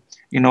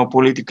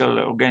 political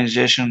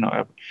organization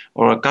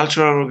or a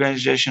cultural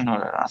organization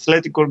or an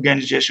athletic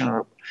organization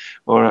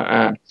or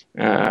a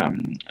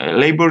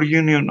labor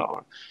union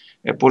or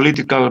a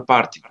political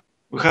party.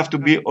 We have to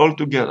be all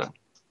together,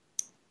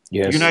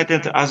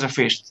 united as a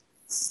fist.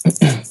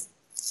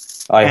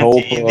 I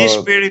hope in this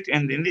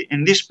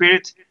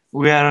spirit,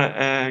 we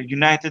are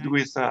united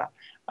with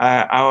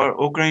our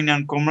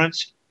Ukrainian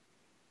comrades.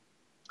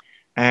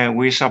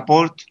 We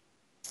support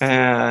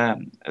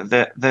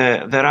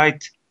the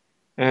right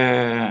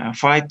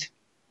fight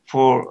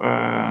for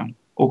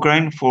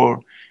Ukraine, for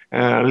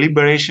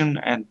liberation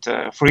and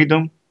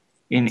freedom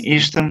in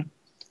eastern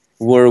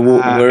Were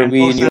and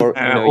we in northern your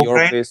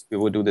Ukraine, place, we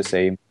would do the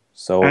same.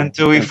 So and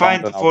you we can count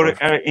fight on for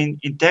our.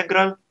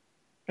 integral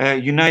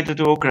united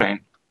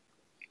Ukraine,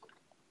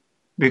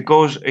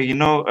 because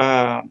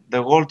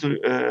the world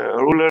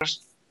rulers,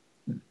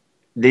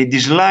 they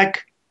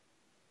dislike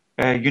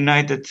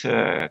united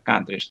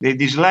countries. They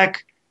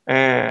dislike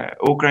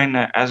Ukraine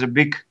as a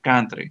big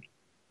country.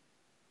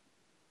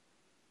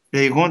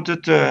 They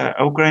wanted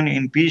Ukraine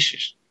in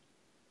pieces.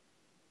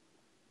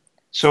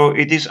 So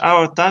it is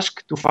our task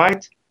to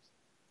fight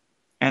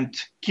and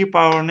keep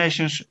our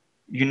nations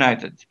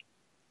united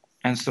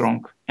and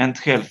strong and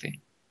healthy.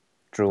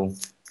 True.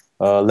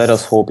 Let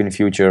us hope in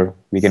future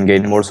we can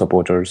gain more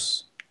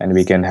supporters and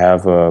we can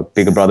have a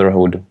big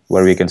brotherhood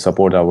where we can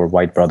support our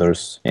white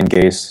brothers in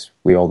case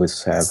we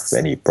always have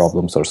any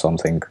problems or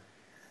something.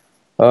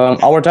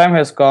 Our time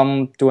has come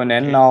to an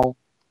end Okay. now.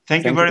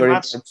 Thank you Thank you very very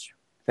much much.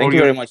 Thank for you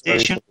your very much, Aris,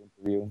 invitation. for the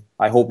interview.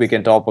 I hope we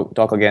can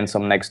talk again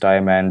some next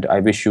time, and I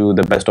wish you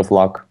the best of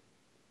luck.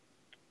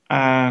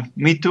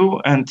 Me too.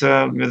 And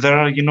there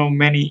are,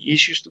 many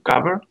issues to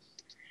cover.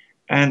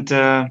 And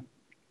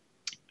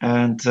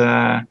and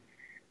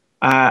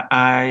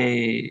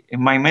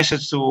my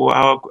message to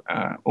our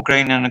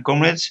Ukrainian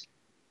comrades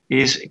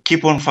is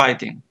keep on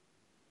fighting.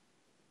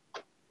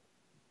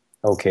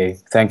 Okay,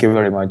 thank you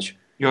very much.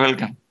 You're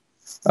welcome.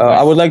 I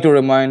Bye. would like to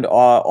remind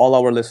all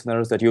our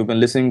listeners that you've been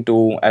listening to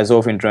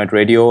Azov Internet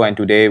Radio, and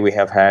today we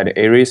have had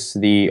Aris,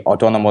 the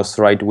autonomous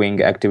right-wing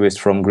activist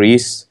from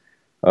Greece.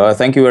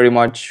 Thank you very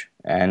much,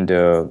 and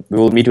we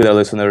will meet with our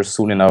listeners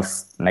soon enough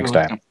You're next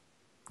time. welcome.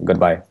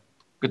 Goodbye.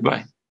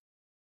 Goodbye.